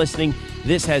 Thanks for listening.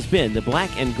 This has been the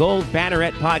Black and Gold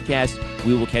Banneret Podcast.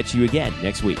 We will catch you again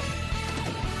next week.